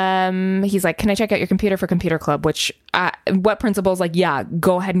 He's like, "Can I check out your computer for computer club?" Which, what principal's like, "Yeah,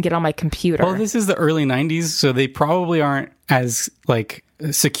 go ahead and get on my computer." Well, this is the early 90s, so they probably aren't as like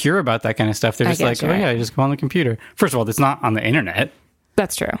secure about that kind of stuff. They're just like, "Oh yeah, just go on the computer." First of all, it's not on the internet.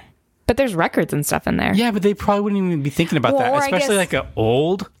 That's true. But there's records and stuff in there. Yeah, but they probably wouldn't even be thinking about that, especially like an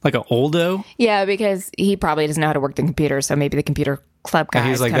oldo. Yeah, because he probably doesn't know how to work the computer, so maybe the computer club guy.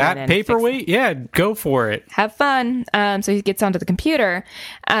 He's like, that paperweight? Yeah, go for it. Have fun. So he gets onto the computer.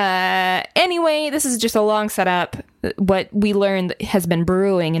 Anyway, this is just a long setup. What we learned has been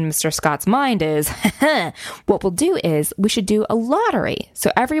brewing in Mr. Scott's mind is, what we'll do is we should do a lottery. So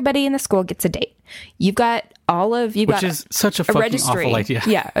everybody in the school gets a date. Which is such a fucking awful idea.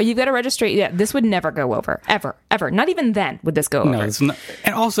 Yeah, you've got a registry. Yeah, this would never go over. Ever. Not even then would this go over. No, it's not.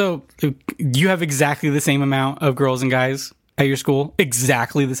 And also, you have exactly the same amount of girls and guys at your school.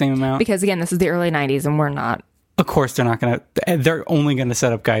 Exactly the same amount. Because, again, this is the early 90s and we're not. Of course, they're only going to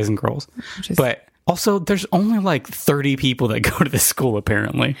set up guys and girls. But also, there's only like 30 people that go to this school,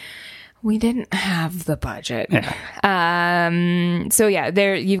 apparently. We didn't have the budget. Yeah. So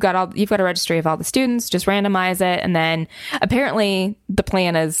yeah, you've got a registry of all the students, just randomize it, and then apparently the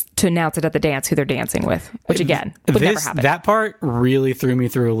plan is to announce it at the dance who they're dancing with, which again would never happen. That part really threw me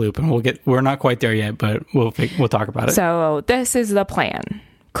through a loop, and we're not quite there yet, but we'll talk about it. So this is the plan.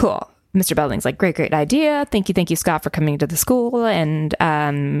 Cool. Mr. Belding's like, great idea. Thank you, Scott, for coming to the school and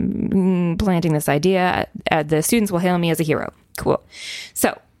planting this idea. The students will hail me as a hero. Cool.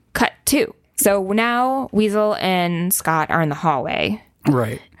 So cut 2. So now Weasel and Scott are in the hallway.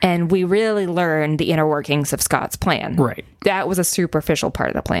 Right. And we really learned the inner workings of Scott's plan. Right. That was a superficial part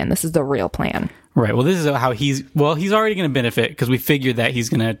of the plan. This is the real plan. Right. Well, this is how he's already going to benefit because we figured that he's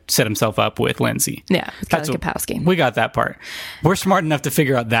going to set himself up with Lindsay. Yeah. That's Kapowski. We got that part. We're smart enough to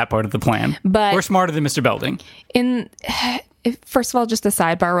figure out that part of the plan. But we're smarter than Mr. Belding. First of all, just a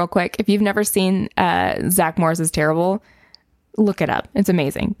sidebar real quick. If you've never seen Zach Morris is Terrible, look it up. It's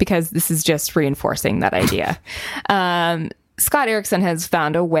amazing because this is just reinforcing that idea. Scott Erickson has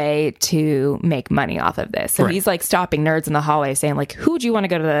found a way to make money off of this. So he's like stopping nerds in the hallway saying like, who do you want to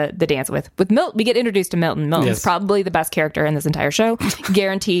go to the dance with? With Milton, we get introduced to Milton. Milton's probably the best character in this entire show.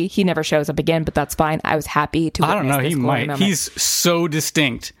 Guarantee he never shows up again, but that's fine. I was happy to I don't know. He might. Moment. He's so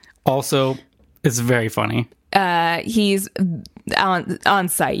distinct. Also, it's very funny. He's on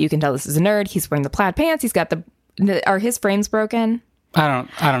site. You can tell this is a nerd. He's wearing the plaid pants. He's got are his frames broken? I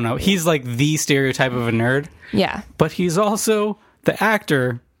don't know. He's like the stereotype of a nerd. Yeah. But he's also the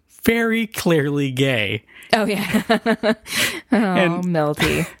actor, very clearly gay. Oh, yeah.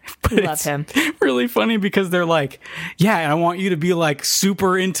 Milty. Love him. Really funny because they're like, yeah, I want you to be like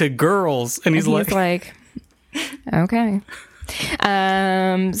super into girls. And he's like, okay.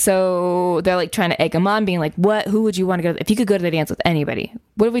 So they're like trying to egg him on, being like, who would you want to go if you could go to the dance with anybody?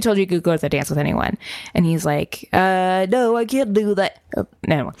 What if we told you could go to the dance with anyone? And he's like, no, I can't do that.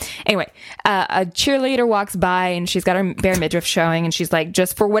 No. Anyway, a cheerleader walks by and she's got her bare midriff showing, and she's like,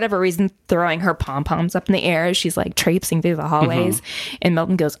 just for whatever reason, throwing her pom-poms up in the air as she's like traipsing through the hallways. And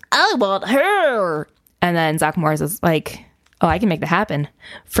Milton goes, I want her. And then Zach Morris is like, oh, I can make that happen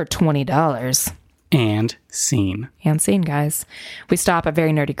for $20. And scene. Guys. We stop a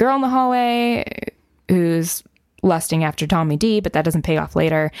very nerdy girl in the hallway who's lusting after Tommy D, but that doesn't pay off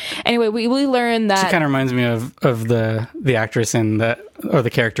later. Anyway, we learn that she kind of reminds me of the actress in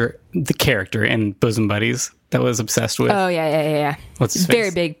the character in Bosom Buddies that was obsessed with. Oh yeah. What's his very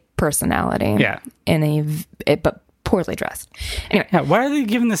face? Big personality. Yeah. But poorly dressed. Anyway, yeah, why are they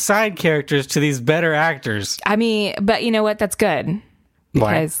giving the side characters to these better actors? I mean, but you know what? That's good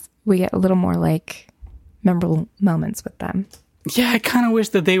because we get a little more like memorable moments with them. Yeah, I kind of wish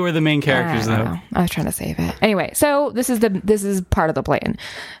that they were the main characters, though. I was trying to save it. Anyway, so this is part of the plan.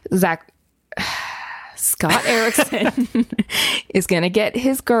 Scott Erickson is going to get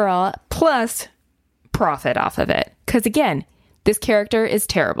his girl plus profit off of it. Because again, this character is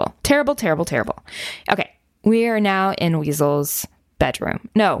terrible. Terrible, terrible, terrible. Okay, we are now in Weasel's bedroom.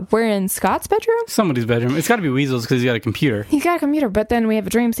 No, we're in Scott's bedroom? Somebody's bedroom. It's got to be Weasel's because he's got a computer. He's got a computer, but then we have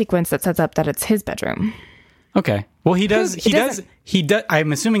a dream sequence that sets up that it's his bedroom. Okay. Well, he does.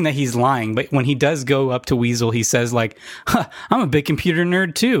 I'm assuming that he's lying, but when he does go up to Weasel, he says like, I'm a big computer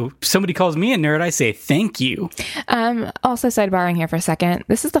nerd too. If somebody calls me a nerd, I say thank you. Also sidebarring here for a second.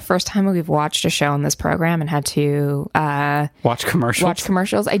 This is the first time we've watched a show on this program and had to watch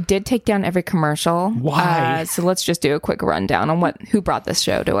commercials. I did take down every commercial. Why? So let's just do a quick rundown on who brought this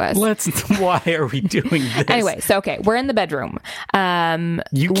show to us. Why are we doing this? Anyway, so okay, we're in the bedroom.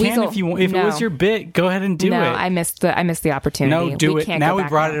 You can if you want. If it was your bit, go ahead and do it. No, I missed the opportunity. No, do it. Now we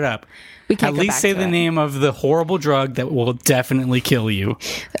brought it up. We can't at least say the name of the horrible drug that will definitely kill you.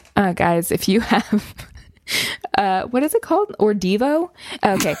 Guys, if you have what is it called? Ordevo?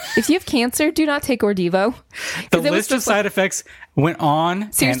 Okay. If you have cancer, do not take Ordevo. The list of side effects went on.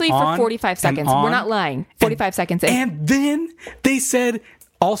 Seriously, for 45 seconds. We're not lying. 45 seconds in. And then they said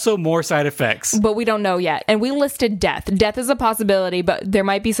also more side effects. But we don't know yet. And we listed death. Death is a possibility, but there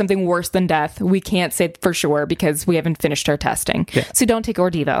might be something worse than death. We can't say for sure because we haven't finished our testing. Yeah. So don't take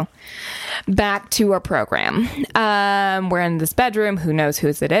Ordevo. Back to our program. We're in this bedroom. Who knows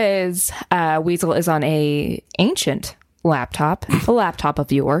whose it is? Weasel is on a ancient laptop, a laptop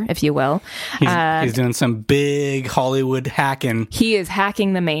of yore, if you will. He's doing some big Hollywood hacking. He is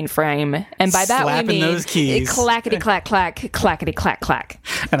hacking the mainframe, and by that slapping we mean those keys. Clackety clack clack, clackety clack clack.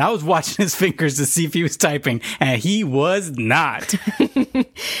 And I was watching his fingers to see if he was typing, and he was not.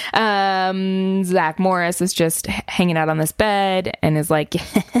 Zach Morris is just hanging out on this bed and is like,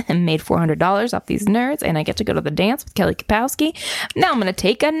 made $400 off these nerds, and I get to go to the dance with Kelly Kapowski. Now I'm gonna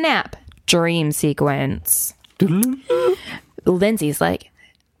take a nap. Dream sequence. Lindsay's like,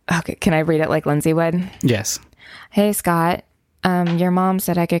 okay, can I read it like Lindsay would? Yes. Hey, Scott, your mom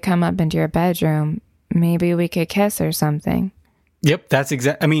said I could come up into your bedroom. Maybe we could kiss or something. Yep, that's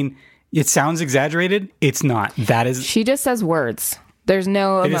I mean, it sounds exaggerated. It's not. That is. She just says words. There's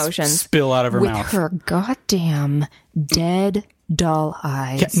no emotions. Spill out of her mouth. With her goddamn dead dull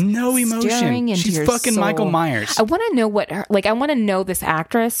eyes. Yeah, no emotion. She's fucking soul. Michael Myers. I want to know I want to know this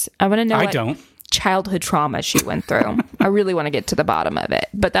actress. I want to know. I don't. Childhood trauma she went through. I really want to get to the bottom of it,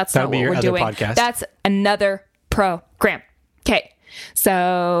 but that's not what we're doing. Podcast. That's another program. Okay,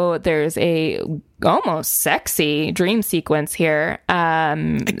 so there's a almost sexy dream sequence here.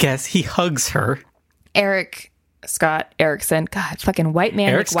 I guess he hugs her. Scott Erickson, God, fucking white man.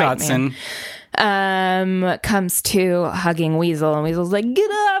 Eric Scottson. Comes to hugging Weasel, and Weasel's like,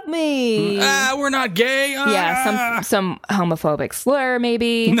 "Get off me!" We're not gay. Yeah, some homophobic slur,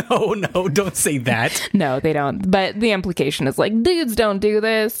 maybe. No, don't say that. No, they don't. But the implication is like, dudes don't do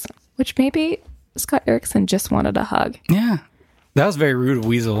this. Which maybe Scott Erickson just wanted a hug. Yeah, that was very rude of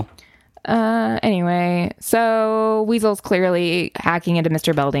Weasel. Anyway, so Weasel's clearly hacking into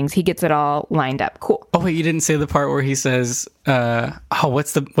Mr. Belding's. He gets it all lined up. Cool. Oh wait, you didn't say the part where he says,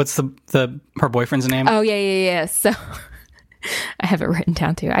 what's her boyfriend's name? Oh yeah. So I have it written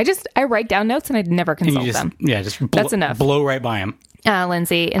down too. I write down notes and I never consult them. Yeah, that's enough. Blow right by him.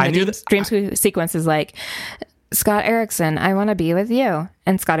 Lindsay, and the dream sequence is like, Scott Erickson, I want to be with you.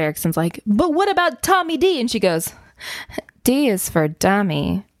 And Scott Erickson's like, but what about Tommy D? And she goes, D is for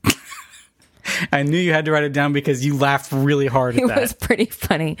dummy. I knew you had to write it down because you laughed really hard at that. It was pretty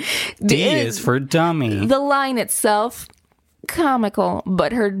funny. D is for dummy. The line itself, comical,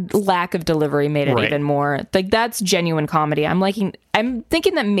 but her lack of delivery made it even more. Like, that's genuine comedy. I'm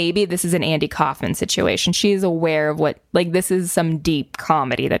thinking that maybe this is an Andy Kaufman situation. She's aware of this is some deep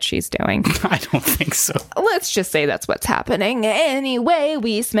comedy that she's doing. I don't think so. Let's just say that's what's happening. Anyway,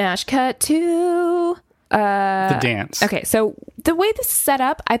 we smash cut to the dance. Okay, so the way this is set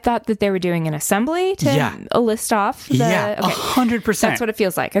up, I thought that they were doing an assembly to list off. 100%. That's what it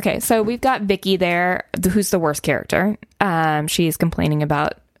feels like. Okay, so we've got Vicky there, who's the worst character. She's complaining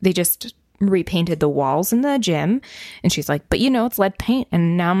about they just repainted the walls in the gym, and she's like, but it's lead paint,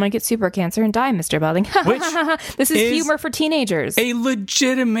 and now I'm gonna get super cancer and die, Mr. Belding. This is humor for teenagers. A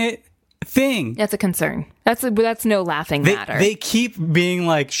legitimate thing. That's a concern. That's no laughing matter. They keep being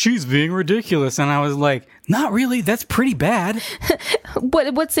like, she's being ridiculous, and I was like, not really. That's pretty bad.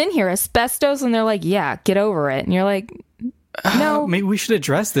 What's in here? Asbestos? And they're like, yeah, get over it. And you're like, no, maybe we should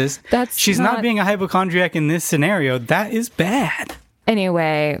address this. She's not being a hypochondriac in this scenario. That is bad.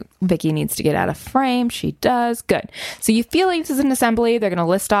 Anyway, Vicky needs to get out of frame. She does. Good. So you feel like this is an assembly. They're going to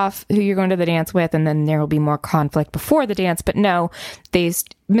list off who you're going to the dance with, and then there will be more conflict before the dance. But no,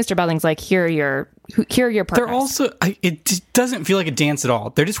 Mr. Belding's like, here are your partners. They're also, it just doesn't feel like a dance at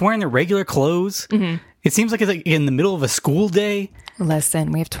all. They're just wearing their regular clothes. Mm-hmm. It seems like it's like in the middle of a school day.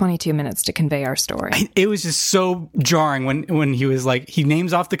 Listen, we have 22 minutes to convey our story. It was just so jarring when he was like, he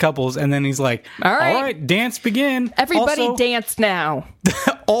names off the couples and then he's like, all right, dance begin. Everybody also, dance now.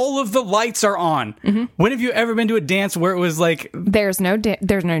 All of the lights are on. Mm-hmm. When have you ever been to a dance where it was like... There's no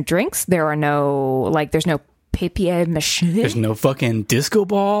drinks. There's no papier-mâché. There's no fucking disco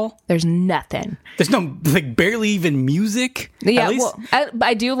ball. There's nothing. There's no, like, barely even music. Yeah, well,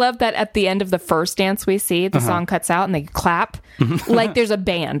 I do love that at the end of the first dance we see, the song cuts out and they clap. Like there's a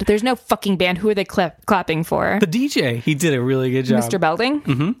band. There's no fucking band. Who are they clapping for? The DJ. He did a really good job. Mr. Belding?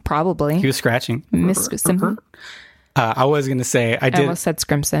 Mm-hmm. Probably. He was scratching. Mr. Simpson. I was going to say, I almost said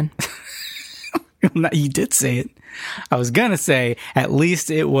Scrimson. You did say it. I was going to say, at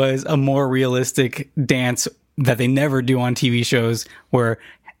least it was a more realistic dance that they never do on TV shows where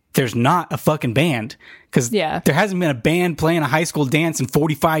there's not a fucking band. Because there hasn't been a band playing a high school dance in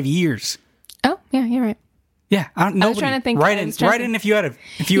 45 years. Oh, yeah, you're right. Yeah, I was trying to think. Right in if you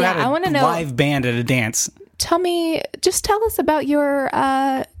had a live band at a dance. Just tell us about your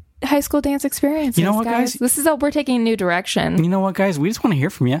high school dance experiences. You know what, guys? This is we're taking a new direction. You know what, guys? We just want to hear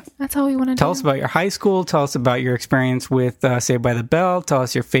from you. That's all we want to do. Tell us about your high school. Tell us about your experience with Saved by the Bell. Tell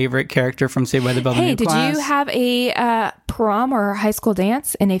us your favorite character from Saved by the Bell. Hey, did you have a prom or high school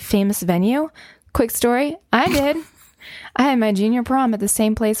dance in a famous venue? Quick story. I did. I had my junior prom at the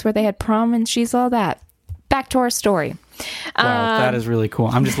same place where they had prom and She's All That. Back to our story. Wow, that is really cool.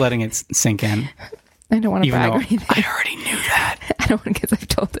 I'm just letting it sink in. I don't want to brag or anything. I already knew that. I don't want to, because I've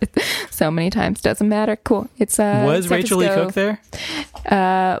told it so many times. Doesn't matter. Cool. It's was Rachel Lee Cook there?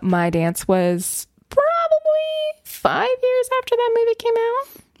 My dance was probably 5 years after that movie came out.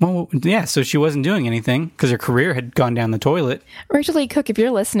 Well, yeah, so she wasn't doing anything because her career had gone down the toilet. Rachel Lee Cook, if you're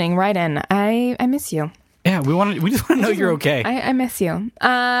listening, write in. I miss you. Yeah, we just want to know you're okay. I miss you.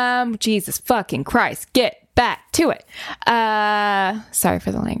 Jesus fucking Christ. Get back to it. Sorry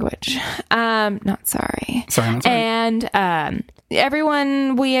for the language. Not sorry. Sorry, not sorry. And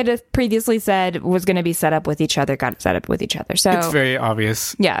everyone we had previously said was going to be set up with each other got set up with each other. So it's very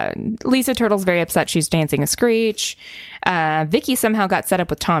obvious. Yeah, Lisa Turtle's very upset she's dancing a screech. Vicky somehow got set up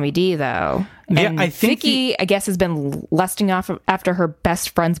with Tommy D though. And I think Vicky, I guess, has been lusting after her best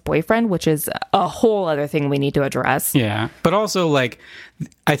friend's boyfriend, which is a whole other thing we need to address. Yeah, but also like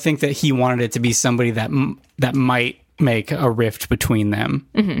I think that he wanted it to be somebody that might make a rift between them.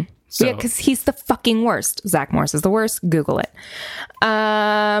 Mm-hmm. So. Yeah, because he's the fucking worst. Zach Morris is the worst. Google it.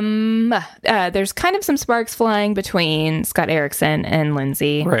 There's kind of some sparks flying between Scott Erickson and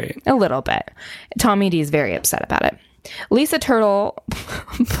Lindsay. Right. A little bit. Tommy D is very upset about it. Lisa Turtle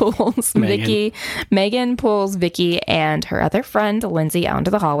pulls Vicky. Megan pulls Vicky and her other friend, Lindsay, out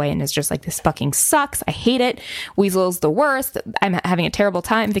into the hallway and is just like, this fucking sucks. I hate it. Weasel's the worst. I'm having a terrible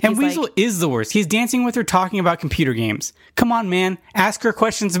time. Vicky's and Weasel is the worst. He's dancing with her, talking about computer games. Come on, man. Ask her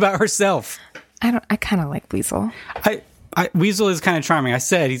questions about herself. I kind of like Weasel. Weasel is kind of charming. I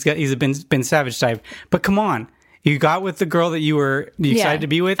said he's a Ben Savage type. But come on. You got with the girl that you were excited to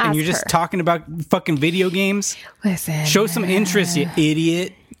be with, and you're just talking about fucking video games? Listen. Show some interest, you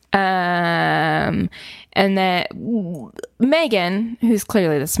idiot. And that Megan, who's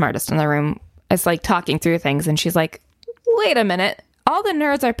clearly the smartest in the room, is like talking through things, and she's like, wait a minute. All the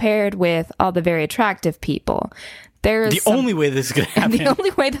nerds are paired with all the very attractive people. Only way this could happen. The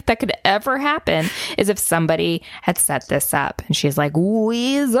only way that could ever happen is if somebody had set this up. And she's like,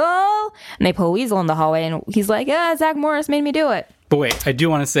 Weasel. And they pull Weasel in the hallway, and he's like, Zach Morris made me do it. But wait, I do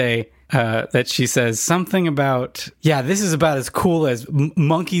want to say that she says something about, this is about as cool as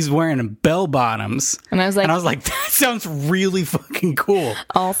monkeys wearing bell bottoms. And I was like, that sounds really fucking cool.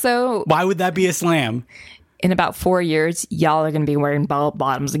 Also, why would that be a slam? In about 4 years, y'all are going to be wearing bell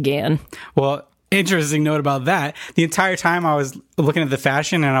bottoms again. Well, interesting note about that. The entire time I was looking at the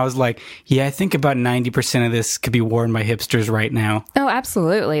fashion and I was like, I think about 90% of this could be worn by hipsters right now. Oh,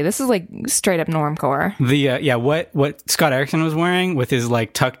 absolutely. This is like straight up normcore. What Scott Erickson was wearing with his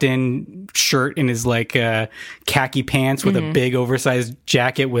like tucked in shirt and his like khaki pants with a big oversized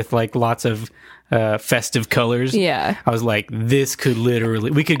jacket with like lots of festive colors. Yeah. I was like, this could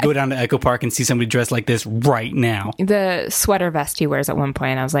we could go down to Echo Park and see somebody dressed like this right now. The sweater vest he wears at one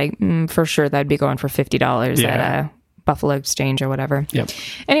point, I was like, for sure that'd be going for $50 at a Buffalo Exchange or whatever. Yep.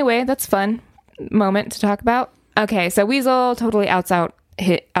 Anyway, that's fun moment to talk about. Okay, so Weasel totally outs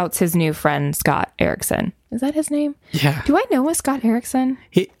his new friend, Scott Erickson. Is that his name? Yeah. Do I know a Scott Erickson?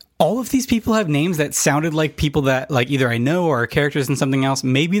 All of these people have names that sounded like people that like either I know or are characters in something else.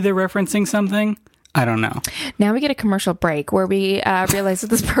 Maybe they're referencing something. I don't know. Now we get a commercial break where we realize that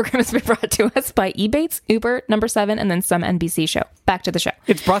this program has been brought to us by Ebates, Uber, Number 7, and then some NBC show. Back to the show.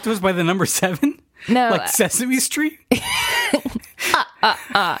 It's brought to us by the Number 7? No. Like Sesame Street?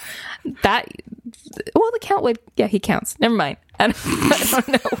 That, well, the count would, yeah, he counts. Never mind. I don't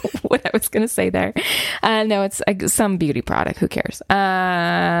know what I was going to say there. No, it's some beauty product. Who cares?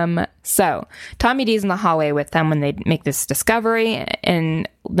 So Tommy D's in the hallway with them when they make this discovery, and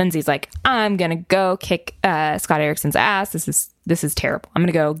Lindsay's like, "I'm gonna go kick Scott Erickson's ass. This is terrible. I'm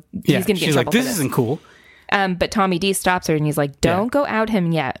gonna go." Yeah, he's gonna get she's in trouble like, "This for isn't cool." But Tommy D stops her, and he's like, "Don't go out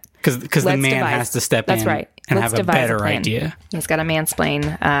him yet." Because the man has to step in. That's right. And have a better idea. He's got to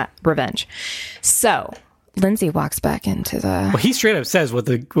mansplain revenge. So Lindsay walks back into the... Well, he straight up says what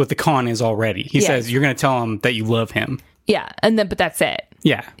the con is already. He says, you're going to tell him that you love him. Yeah, but that's it.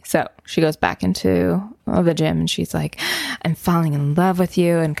 Yeah. So she goes back into the gym, and she's like, "I'm falling in love with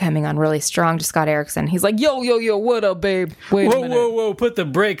you," and coming on really strong to Scott Erickson. He's like, yo, what up, babe? Wait a minute. Whoa, put the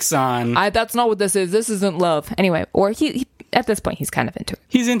brakes on. That's not what this is. This isn't love. Anyway, or he at this point, he's kind of into it.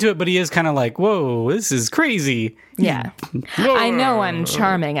 He's into it, but he is kind of like, whoa, this is crazy. Yeah. I know I'm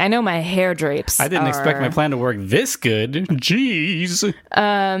charming. I know my hair drapes. I didn't expect my plan to work this good. Jeez.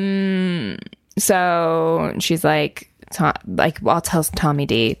 So she's like, I'll tell Tommy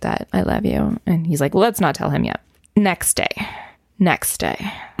D that I love you. And he's like, well, let's not tell him yet. Next day.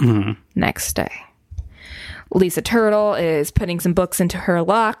 Lisa Turtle is putting some books into her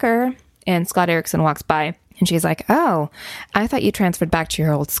locker, and Scott Erickson walks by, and she's like, "Oh, I thought you transferred back to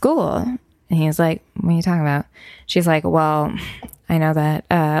your old school." And he's like, "What are you talking about?" She's like, "Well, I know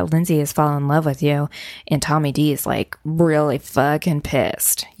that Lindsay has fallen in love with you, and Tommy D is like really fucking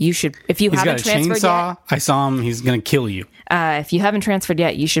pissed. You should, if you haven't transferred chainsaw yet, I saw him. He's gonna kill you. If you haven't transferred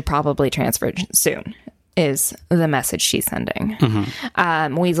yet, you should probably transfer soon." Is the message she's sending.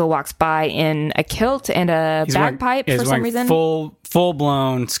 Weasel walks by in a kilt and a bagpipe for some reason. Full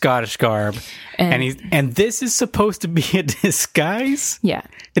blown Scottish garb, and this is supposed to be a disguise. Yeah,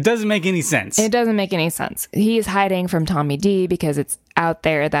 it doesn't make any sense. It doesn't make any sense. He's hiding from Tommy D because it's out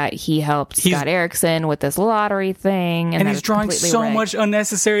there that he helped Scott Erickson with this lottery thing, and he's drawing so much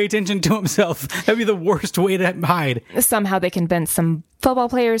unnecessary attention to himself. That'd be the worst way to hide. Somehow they convince some football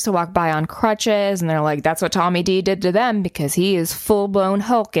players to walk by on crutches, and they're like, "That's what Tommy D did to them because he is full blown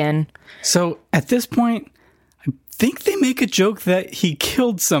hulking." So at this point, I think they make a joke that he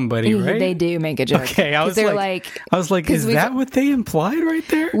killed somebody, right? They do make a joke. Okay, I was like, is that what they implied right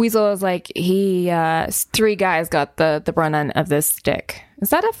there? Weasel was like, 3 guys got the brunt end of this stick.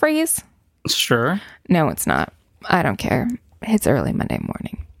 Is that a phrase? Sure. No, it's not. I don't care. It's early Monday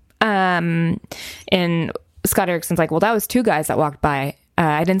morning. And Scott Erickson's like, "Well, that was 2 guys that walked by.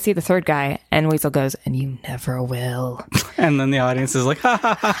 I didn't see the 3rd guy." And Weasel goes, "And you never will." And then the audience is like, ha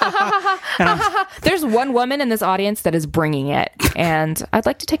ha ha ha ha. There's one woman in this audience that is bringing it, and I'd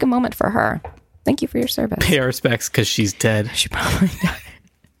like to take a moment for her. Thank you for your service. Pay our respects because she's dead. She probably died.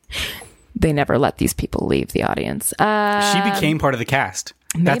 They never let these people leave the audience. She became part of the cast.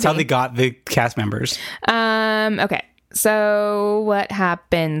 Maybe. That's how they got the cast members. Okay. So what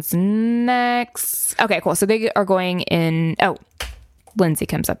happens next? Okay, cool. So they are going in. Oh, Lindsay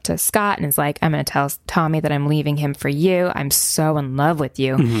comes up to Scott and is like, "I'm going to tell Tommy that I'm leaving him for you. I'm so in love with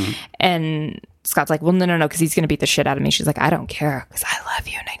you." And Scott's like, "Well, no, because he's going to beat the shit out of me." She's like, "I don't care because I love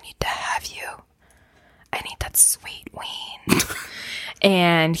you and I need to have you. I need that sweet ween."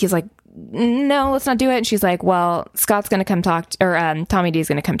 And he's like, "No, let's not do it." And she's like, "Well, Scott's going to come Tommy D is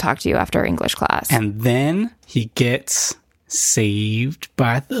going to come talk to you after English class." And then he gets saved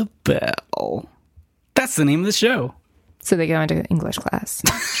by the bell. That's the name of the show. So they go into English class.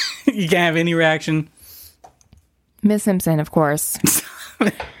 You can't have any reaction. Miss Simpson, of course,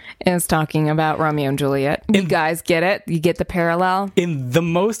 is talking about Romeo and Juliet. You guys get it? You get the parallel? In the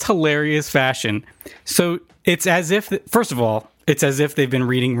most hilarious fashion. So it's as if, first of all, it's as if they've been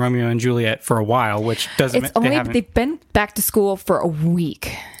reading Romeo and Juliet for a while, which doesn't... They've been back to school for a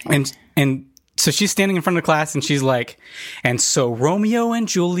week. And so she's standing in front of the class and she's like, "And so Romeo and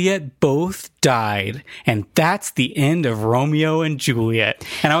Juliet both died. And that's the end of Romeo and Juliet."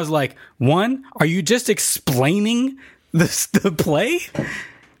 And I was like, one, are you just explaining the play?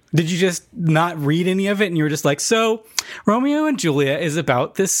 Did you just not read any of it? And you were just like, so Romeo and Juliet is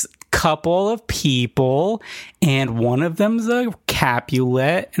about this couple of people, and one of them's a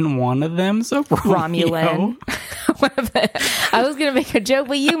Capulet and one of them's a Romulan. I was going to make a joke,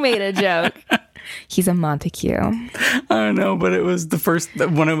 but you made a joke. He's a Montague. I don't know, but it was the first,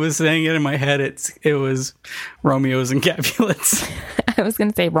 when I was saying it in my head, it was Romeos and Capulets. I was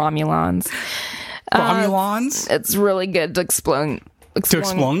going to say Romulans. Romulans? It's really good to explain. To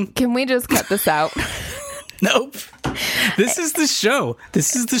explain? Can we just cut this out? Nope. This is the show.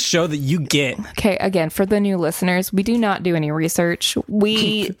 This is the show that you get. Okay, again, for the new listeners, we do not do any research.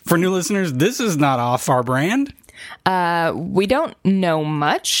 For new listeners, this is not off our brand. We don't know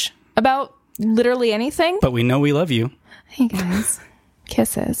much about literally anything. But we know we love you. Hey, guys.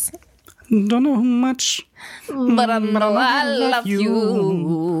 Kisses. Don't know much. But I know I love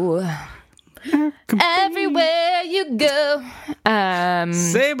you. Everywhere you go.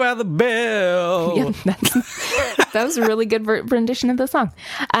 Say by the bell. Yeah, that was a really good rendition of the song.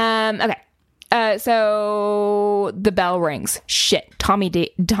 Okay. So the bell rings. Shit. Tommy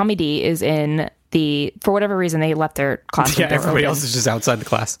D is in for whatever reason, they left their classroom door everybody open. else is just outside the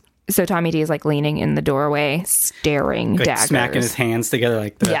class. So Tommy D is like leaning in the doorway, staring, like daggers. smacking his hands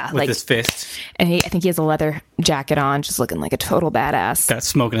together with his fist. And I think he has a leather jacket on, just looking like a total badass. Got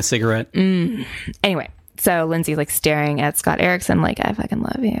smoking a cigarette. Anyway, so Lindsay's like staring at Scott Erickson like, I fucking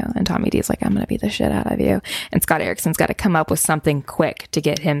love you. And Tommy D's like, I'm going to beat the shit out of you. And Scott Erickson's got to come up with something quick to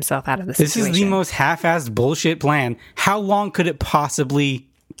get himself out of the situation. This is the most half-assed bullshit plan. How long could it possibly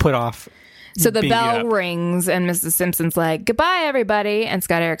put off? So the bell rings and Mrs. Simpson's like, goodbye, everybody. And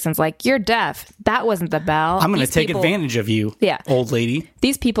Scott Erickson's like, you're deaf. That wasn't the bell. I'm going to take advantage of you, old lady.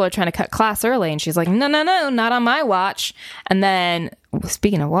 These people are trying to cut class early. And she's like, no, not on my watch. And then,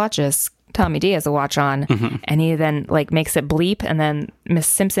 speaking of watches, Tommy D has a watch on. Mm-hmm. And he then like makes it bleep. And then Miss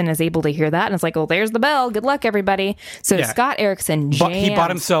Simpson is able to hear that. And it's like, well, there's the bell. Good luck, everybody. So Scott Erickson he bought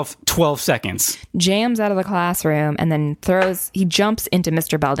himself 12 seconds. Jams out of the classroom and then he jumps into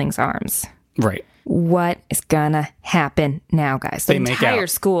Mr. Belding's arms. Right. What is gonna happen now, guys? The entire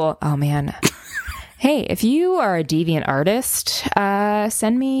school. Oh man. Hey, if you are a deviant artist,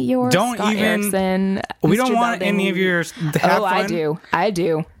 send me your Scott Erickson. We don't want any of yours. Have fun. I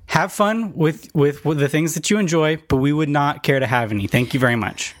do. Have fun with the things that you enjoy, but we would not care to have any. Thank you very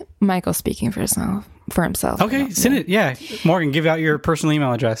much. Michael's speaking for himself. Okay, send it. Yeah, Morgan, give out your personal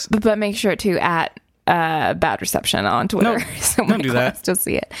email address. But make sure to at Bad Reception on Twitter. No, so don't do that. Just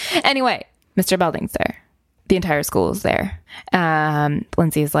see it. Anyway. Mr. Belding's there. The entire school is there.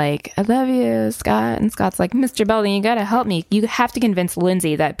 Lindsay's like, I love you, Scott. And Scott's like, Mr. Belding, you got to help me. You have to convince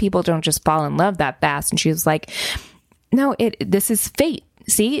Lindsay that people don't just fall in love that fast. And she was like, no, this is fate.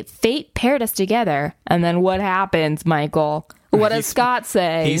 See, fate paired us together. And then what happens, Michael? What does Scott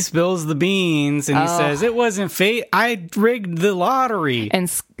say? He spills the beans and he says, it wasn't fate. I rigged the lottery. And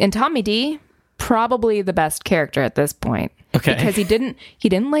Tommy D, probably the best character at this point. Okay. Because he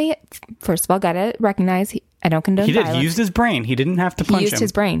didn't lay it. First of all, gotta recognize I don't condone violence. He used his brain. He didn't have to punch him. He used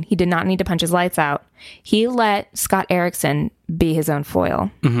his brain. He did not need to punch his lights out. He let Scott Erickson be his own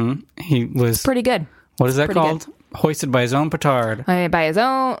foil. Mm-hmm. He was pretty good. What is that called? Good. Hoisted by his own petard. By his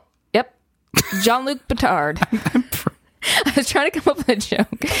own. Yep. Jean-Luc Petard. I was trying to come up with a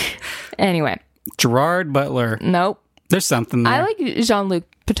joke. Anyway. Gerard Butler. Nope. There's something there. I like Jean-Luc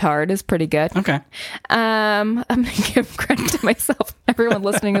Petard is pretty good. Okay. I'm going to give credit to myself. Everyone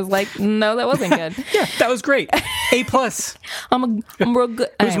listening is like, no, that wasn't good. Yeah, that was great. A+. I'm real good.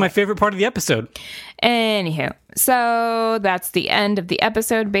 It was my favorite part of the episode. Anywho, so that's the end of the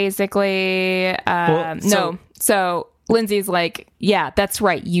episode, basically. So Lindsay's like, yeah, that's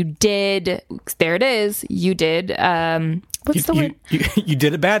right. You did. There it is. You did. What's the word? You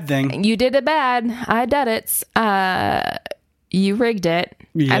did a bad thing. You did it bad. I did it. You rigged it.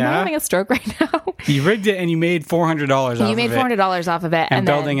 Yeah. I'm having a stroke right now. You rigged it and you made $400 off of it. You made $400 off of it. And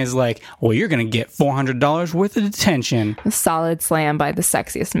Belding is like, well, you're going to get $400 worth of detention. A solid slam by the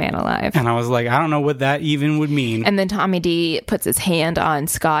sexiest man alive. And I was like, I don't know what that even would mean. And then Tommy D puts his hand on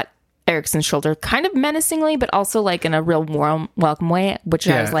Scott Erickson's shoulder, kind of menacingly, but also like in a real warm, welcome way, which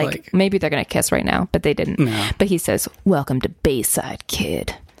I was like, maybe they're going to kiss right now, but they didn't. No. But he says, welcome to Bayside,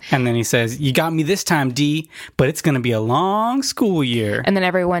 kid. And then he says, you got me this time, D, but it's going to be a long school year. And then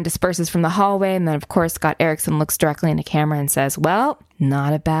everyone disperses from the hallway. And then, of course, Scott Erickson looks directly into camera and says, well,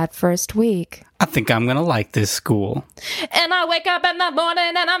 not a bad first week. I think I'm going to like this school. And I wake up in the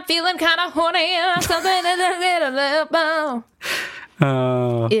morning and I'm feeling kind of horny. And something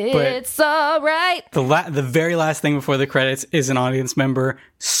it's all right. The very last thing before the credits is an audience member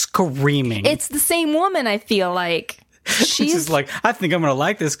screaming. It's the same woman, I feel like. She's just like, I think I'm going to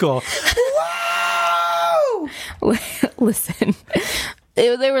like this school. Wow! Listen,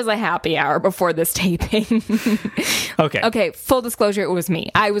 there was a happy hour before this taping. Okay, full disclosure, it was me.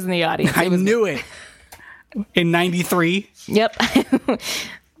 I was in the audience. I knew it. In 93? Yep.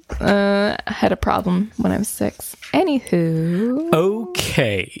 I had a problem when I was 6. Anywho.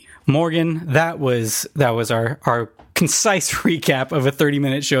 Okay. Morgan, that was our concise recap of a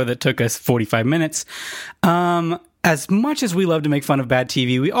 30-minute show that took us 45 minutes. As much as we love to make fun of bad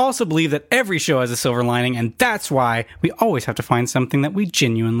TV, we also believe that every show has a silver lining, and that's why we always have to find something that we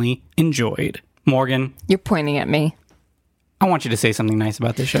genuinely enjoyed. Morgan. You're pointing at me. I want you to say something nice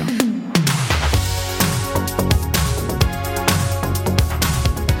about this show.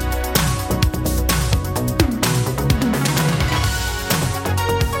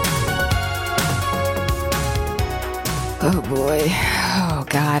 Oh boy. Oh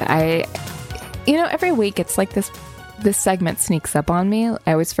God. Every week it's like this segment sneaks up on me.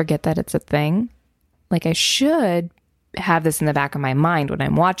 I always forget that it's a thing. Like I should have this in the back of my mind when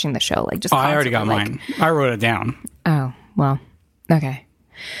I'm watching the show. Like just I already got mine. I wrote it down. Oh, well. Okay.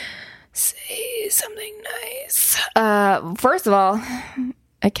 Say something nice. First of all,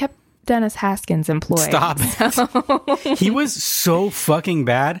 I kept Dennis Haskins employed. Stop it. He was so fucking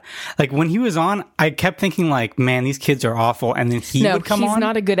bad. Like when he was on, I kept thinking like, man, these kids are awful. And then he would come on. He's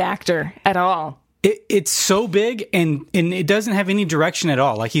not a good actor at all. It's so big and it doesn't have any direction at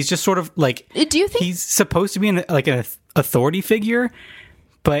all. Like he's just sort of like, do you think he's supposed to be an authority figure,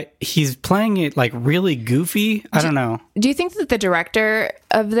 but he's playing it like really goofy. I don't know. Do you think that the director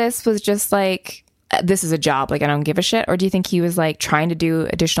of this was just like, this is a job, like I don't give a shit? Or do you think he was like trying to do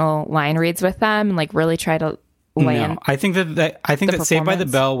additional line reads with them and like really try to land? No, I think that Saved by the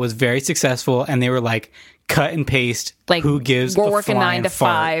Bell was very successful, and they were like cut and paste. Like who gives? We're working 9 to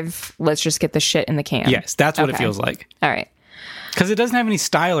 5. Let's just get the shit in the can. Yes, that's what it feels like. All right. Because it doesn't have any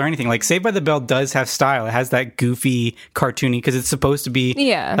style or anything. Like Saved by the Bell does have style. It has that goofy cartoony because it's supposed to be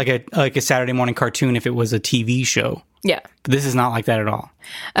like a Saturday morning cartoon if it was a TV show. Yeah. But this is not like that at all.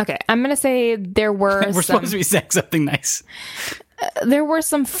 Okay. I'm going to say there were We're supposed to be saying something nice. There were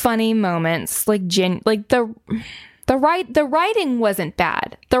some funny moments. Like the writing wasn't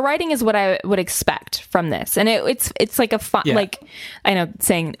bad. The writing is what I would expect from this. And it's like a fun, like, I know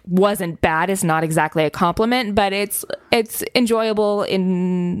saying wasn't bad is not exactly a compliment, but it's enjoyable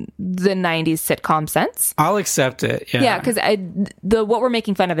in the 90s sitcom sense. I'll accept it. Yeah. Yeah. Cause what we're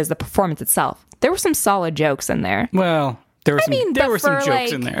making fun of is the performance itself. There were some solid jokes in there. Well, there were some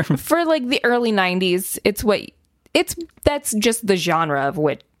jokes in there. For like the early 90s, that's just the genre of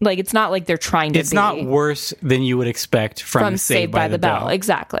what, like, it's not like they're trying to It's not worse than you would expect from Saved by the Bell.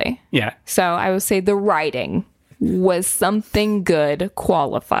 Exactly. Yeah. So I would say the writing was something good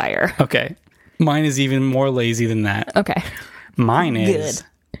qualifier. Okay. Mine is even more lazy than that. Okay. Mine is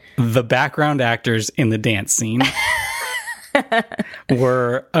the background actors in the dance scene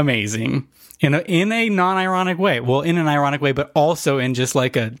were amazing. In a non-ironic way. Well, in an ironic way, but also in just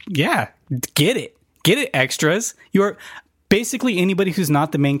like get it, extras. You're basically anybody who's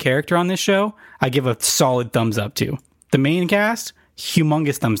not the main character on this show, I give a solid thumbs up to. The main cast,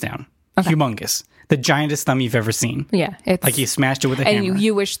 humongous thumbs down. Okay. Humongous. The giantest thumb you've ever seen. Yeah. It's like you smashed it with a hammer. And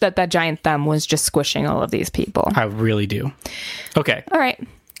you wish that giant thumb was just squishing all of these people. I really do. Okay. All right.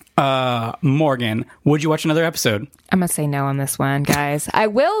 Morgan, would you watch another episode? I'm going to say no on this one, guys. I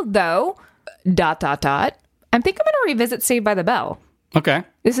will, though... ... I think I'm going to revisit Saved by the Bell. Okay.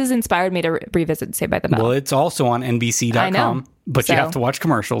 This has inspired me to revisit Saved by the Bell. Well, it's also on NBC.com, I know. But you have to watch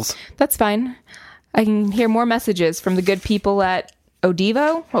commercials. That's fine. I can hear more messages from the good people at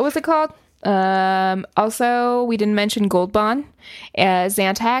Odivo. What was it called? Also, we didn't mention Gold Bond,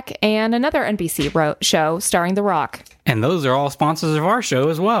 Zantac, and another NBC show starring The Rock. And those are all sponsors of our show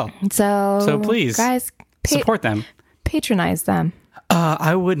as well. So please, guys, support them. Patronize them.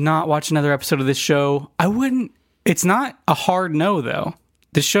 I would not watch another episode of this show. I wouldn't. It's not a hard no, though.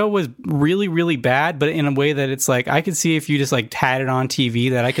 The show was really, really bad, but in a way that it's like, I could see if you just like had it on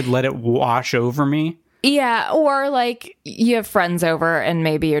TV that I could let it wash over me. Yeah, or like you have friends over and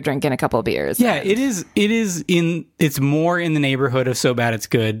maybe you're drinking a couple of beers. Yeah, it's more in the neighborhood of so bad it's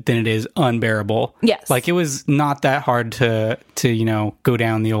good than it is unbearable. Yes. Like it was not that hard to go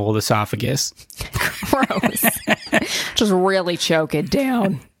down the old esophagus. Gross. Just really choke it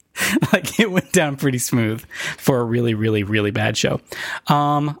down. Like it went down pretty smooth for a really, really, really bad show.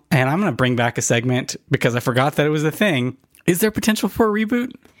 And I'm going to bring back a segment because I forgot that it was a thing. Is there potential for a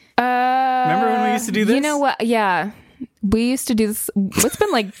reboot? Remember when we used to do this? You know what? Yeah. We used to do this. It's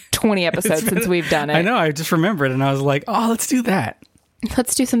been like 20 episodes since we've done it. I know. I just remembered and I was like, oh, let's do that.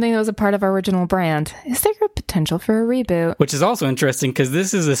 Let's do something that was a part of our original brand. Is there a potential for a reboot? Which is also interesting because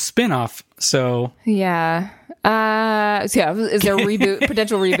this is a spin-off. So yeah. Is there a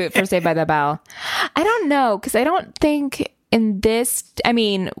potential reboot for Saved by the Bell? I don't know because I don't think in this, I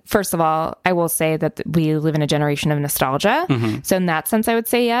mean, first of all, I will say that we live in a generation of nostalgia. So in that sense, I would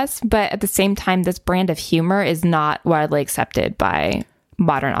say yes. But at the same time, this brand of humor is not widely accepted by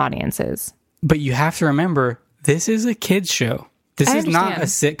modern audiences. But you have to remember, this is a kids show. This is not a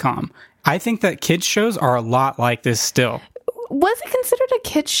sitcom. I think that kids shows are a lot like this still. Was it considered a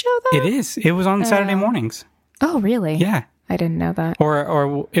kids show, though? It is. It was on Saturday mornings. Oh, really? Yeah. I didn't know that.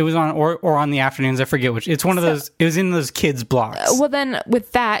 Or it was on or on the afternoons. I forget which. It's one of those. It was in those kids blocks. Well, then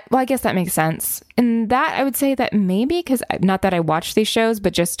with that, I guess that makes sense. And that I would say that maybe because not that I watch these shows,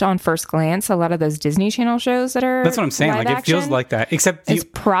 but just on first glance, a lot of those Disney Channel shows that are that's what I'm saying. Like action, it feels like that. Except it's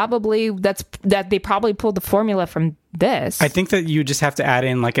probably that they probably pulled the formula from this. I think that you just have to add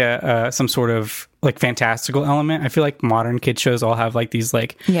in like a some sort of like fantastical element. I feel like modern kid shows all have like these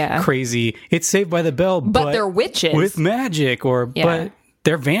like crazy. It's Saved by the Bell, but they're witches with magic, or but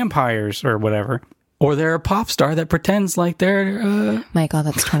they're vampires or whatever, or they're a pop star that pretends like they're. My God,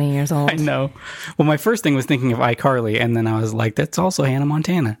 that's 20 years old. I know. Well, my first thing was thinking of iCarly, and then I was like, that's also Hannah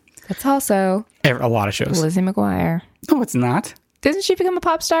Montana. That's also a lot of shows. Lizzie McGuire. No, it's not. Doesn't she become a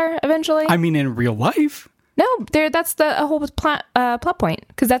pop star eventually? I mean, in real life. No, that's the whole plot point,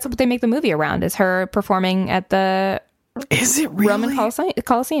 because that's what they make the movie around, is her performing at the Roman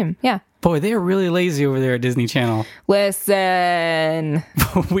Coliseum. Yeah. Boy, they are really lazy over there at Disney Channel. Listen,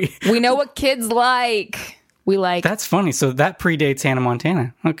 we know what kids like. We like. That's funny. So that predates Hannah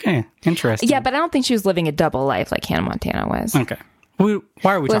Montana. Okay, interesting. Yeah, but I don't think she was living a double life like Hannah Montana was. Okay. Why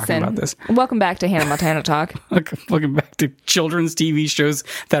are we talking about this? Welcome back to Hannah Montana Talk. Welcome back to children's TV shows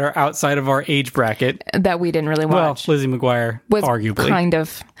that are outside of our age bracket. That we didn't really watch. Well, Lizzie McGuire was arguably. Kind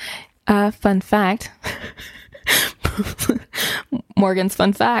of. Fun fact. Morgan's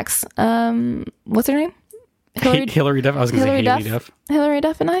fun facts. What's her name? Hillary Duff. I was going to say Haley Duff. Hillary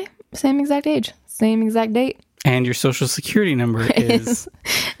Duff and I, same exact age, same exact date. And your social security number is?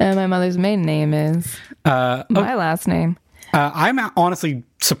 My mother's maiden name is my last name. I'm honestly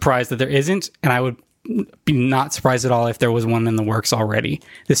surprised that there isn't, and I would be not surprised at all if there was one in the works already.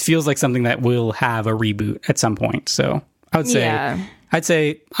 This feels like something that will have a reboot at some point. So I would say, I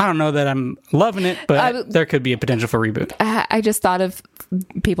don't know that I'm loving it, but there could be a potential for reboot. I just thought of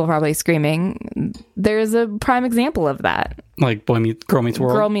people probably screaming. There's a prime example of that. Like Girl Meets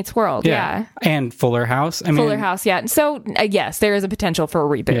World? Girl Meets World, yeah. And Fuller House. Fuller House, yeah. So, yes, there is a potential for a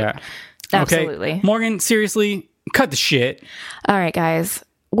reboot. Yeah. Absolutely. Okay. Morgan, seriously, cut the shit. All right, guys.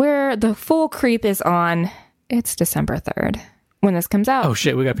 Where the full creep is on, it's December 3rd when this comes out. Oh,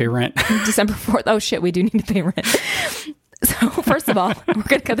 shit, we got to pay rent. December 4th. Oh, shit, we do need to pay rent. So, first of all, we're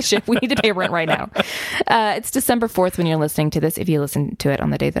going to cut the shit. We need to pay rent right now. It's December 4th when you're listening to this. If you listen to it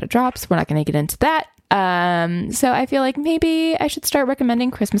on the day that it drops, we're not going to get into that. So I feel like maybe I should start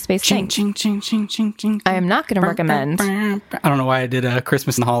recommending Christmas-based things. I am not going to recommend. I don't know why I did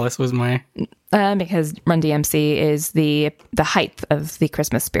Christmas in Hollis was my... because Run DMC is the height of the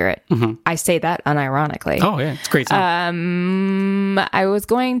Christmas spirit. Mm-hmm. I say that unironically. Oh yeah, it's a great song. I'm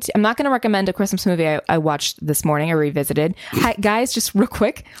not going to recommend a Christmas movie I watched this morning. I revisited. Hi, guys, just real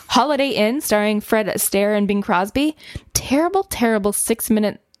quick. Holiday Inn, starring Fred Astaire and Bing Crosby. Terrible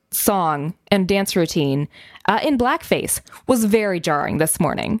 6-minute song and dance routine in blackface was very jarring this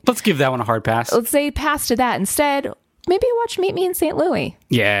morning. Let's give that one a hard pass. Let's say pass to that. Instead, maybe watch Meet Me in St. Louis.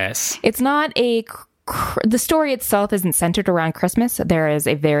 Yes. It's not the story itself isn't centered around Christmas. There is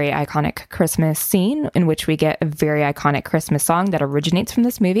a very iconic Christmas scene in which we get a very iconic Christmas song that originates from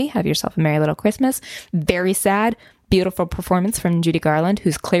this movie, Have Yourself a Merry Little Christmas. Very sad, beautiful performance from Judy Garland,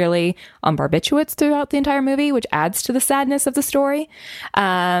 who's clearly on barbiturates throughout the entire movie, which adds to the sadness of the story.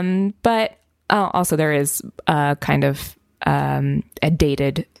 But also there is kind of a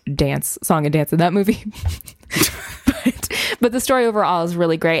dated song and dance in that movie. But the story overall is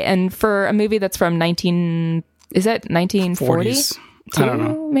really great. And for a movie that's from 1940? I don't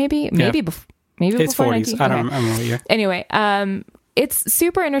know. Maybe before it's 40s. 19. I don't remember what year. Anyway, it's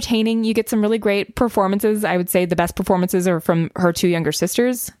super entertaining. You get some really great performances. I would say the best performances are from her two younger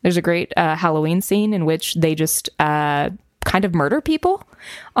sisters. There's a great Halloween scene in which they just kind of murder people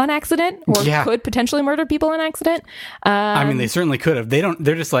on accident, or could potentially murder people on accident. I mean, they certainly could have.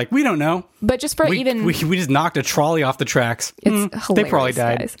 They're just like, we don't know. But just for we just knocked a trolley off the tracks. It's hilarious, they probably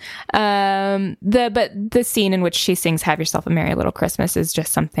died. Guys. The scene in which she sings "Have Yourself a Merry Little Christmas" is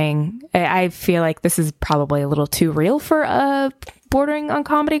just something. I feel like this is probably a little too real for a bordering on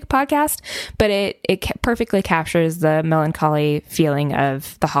comedy podcast, but it perfectly captures the melancholy feeling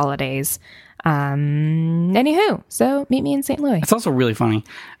of the holidays. Anywho, so Meet Me in St. Louis. It's also really funny,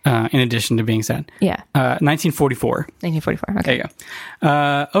 in addition to being sad. Yeah. 1944. 1944. Okay. There you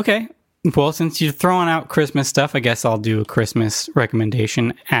go. Okay. Well, since you're throwing out Christmas stuff, I guess I'll do a Christmas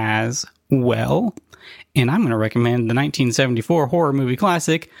recommendation as well. And I'm going to recommend the 1974 horror movie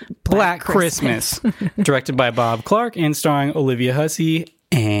classic, Black Christmas, directed by Bob Clark and starring Olivia Hussey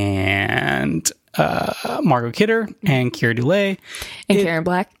and Margot Kidder and Keira Dullea. And Karen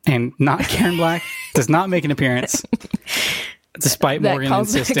Black. And not Karen Black. Does not make an appearance. Despite Morgan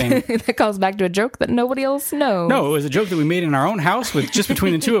insisting. That calls back to a joke that nobody else knows. No, it was a joke that we made in our own house with just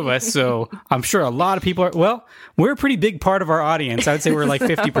between the two of us. So I'm sure a lot of people are, well, we're a pretty big part of our audience. I would say we're like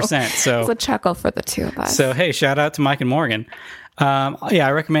 50%. So it's a chuckle for the two of us. So, hey, shout out to Mike and Morgan.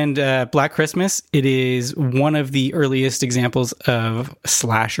 I recommend Black Christmas. It is one of the earliest examples of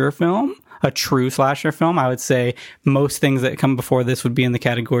slasher film. A true slasher film. I would say most things that come before this would be in the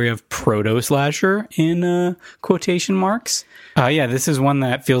category of proto-slasher in quotation marks. This is one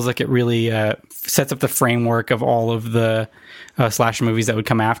that feels like it really sets up the framework of all of the slasher movies that would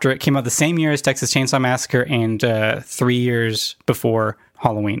come after it. Came out the same year as Texas Chainsaw Massacre and 3 years before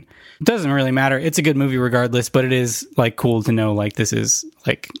Halloween. It doesn't really matter. It's a good movie regardless, but it is like cool to know like this is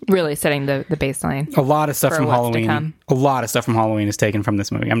like really setting the baseline. A lot of stuff from Halloween. A lot of stuff from Halloween is taken from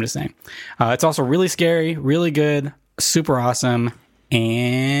this movie. I'm just saying. It's also really scary, really good, super awesome.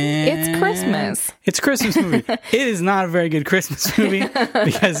 And it's Christmas. It's a Christmas movie. It is not a very good Christmas movie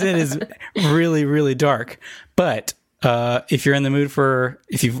because it is really, really dark. But if you're in the mood for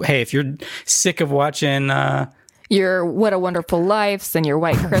if you're sick of watching your What a Wonderful Life and your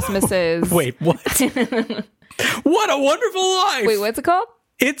White Christmases. Wait, what? What a Wonderful Life. Wait, what's it called?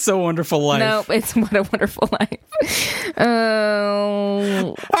 It's a Wonderful Life. No, it's What a Wonderful Life.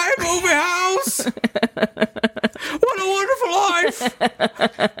 I move house. What a wonderful life.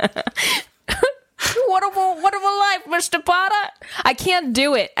 What a wonderful life, Mr. Potter. I can't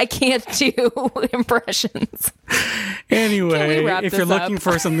do it. I can't do impressions. Anyway, if you're looking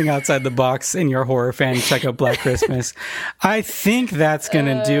for something outside the box and you're a horror fan, check out Black Christmas. I think that's going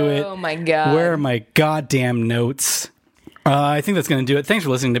to do it. Oh, my God. Where are my goddamn notes? I think that's going to do it. Thanks for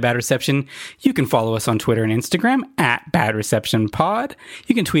listening to Bad Reception. You can follow us on Twitter and Instagram at Bad Reception Pod.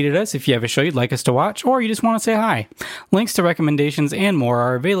 You can tweet at us if you have a show you'd like us to watch or you just want to say hi. Links to recommendations and more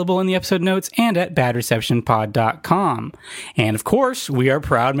are available in the episode notes and at badreceptionpod.com. And of course, we are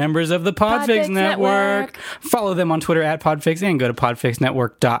proud members of the Podfix Network. Follow them on Twitter at Podfix and go to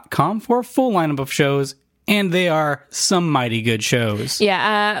podfixnetwork.com for a full lineup of shows. And they are some mighty good shows.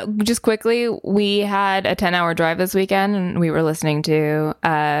 Yeah, just quickly, we had a 10-hour drive this weekend, and we were listening to...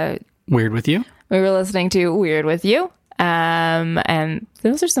 Weird With You? We were listening to Weird With You, and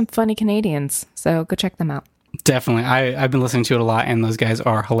those are some funny Canadians, so go check them out. Definitely. I've been listening to it a lot, and those guys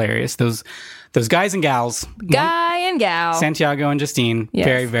are hilarious. Those guys and gals. Guy and gal. Santiago and Justine. Yes.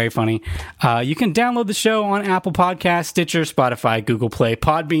 Very, very funny. You can download the show on Apple Podcasts, Stitcher, Spotify, Google Play,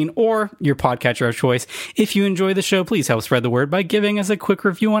 Podbean, or your podcatcher of choice. If you enjoy the show, please help spread the word by giving us a quick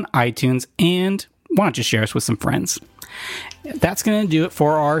review on iTunes, and why don't you share us with some friends? That's going to do it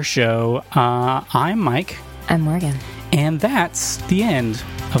for our show. I'm Mike. I'm Morgan. And that's the end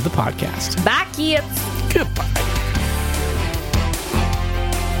of the podcast. Bye, kids. Goodbye.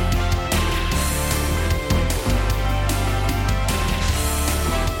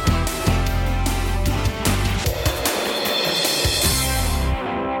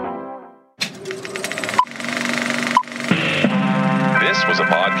 This was a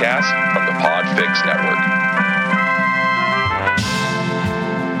podcast from the Podfix Network.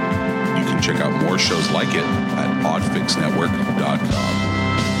 You can check out more shows like it at podfixnetwork.com.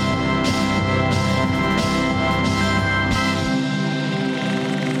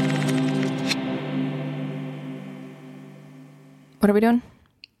 What are we doing?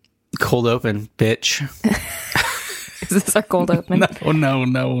 Cold open, bitch. Is this our cold open? No.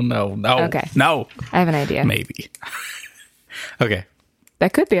 Okay. No. I have an idea. Maybe. Okay.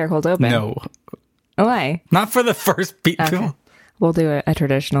 That could be our cold open. No. Why? Not for the first beat. Okay. We'll do a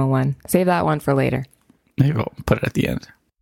traditional one. Save that one for later. Maybe we'll put it at the end.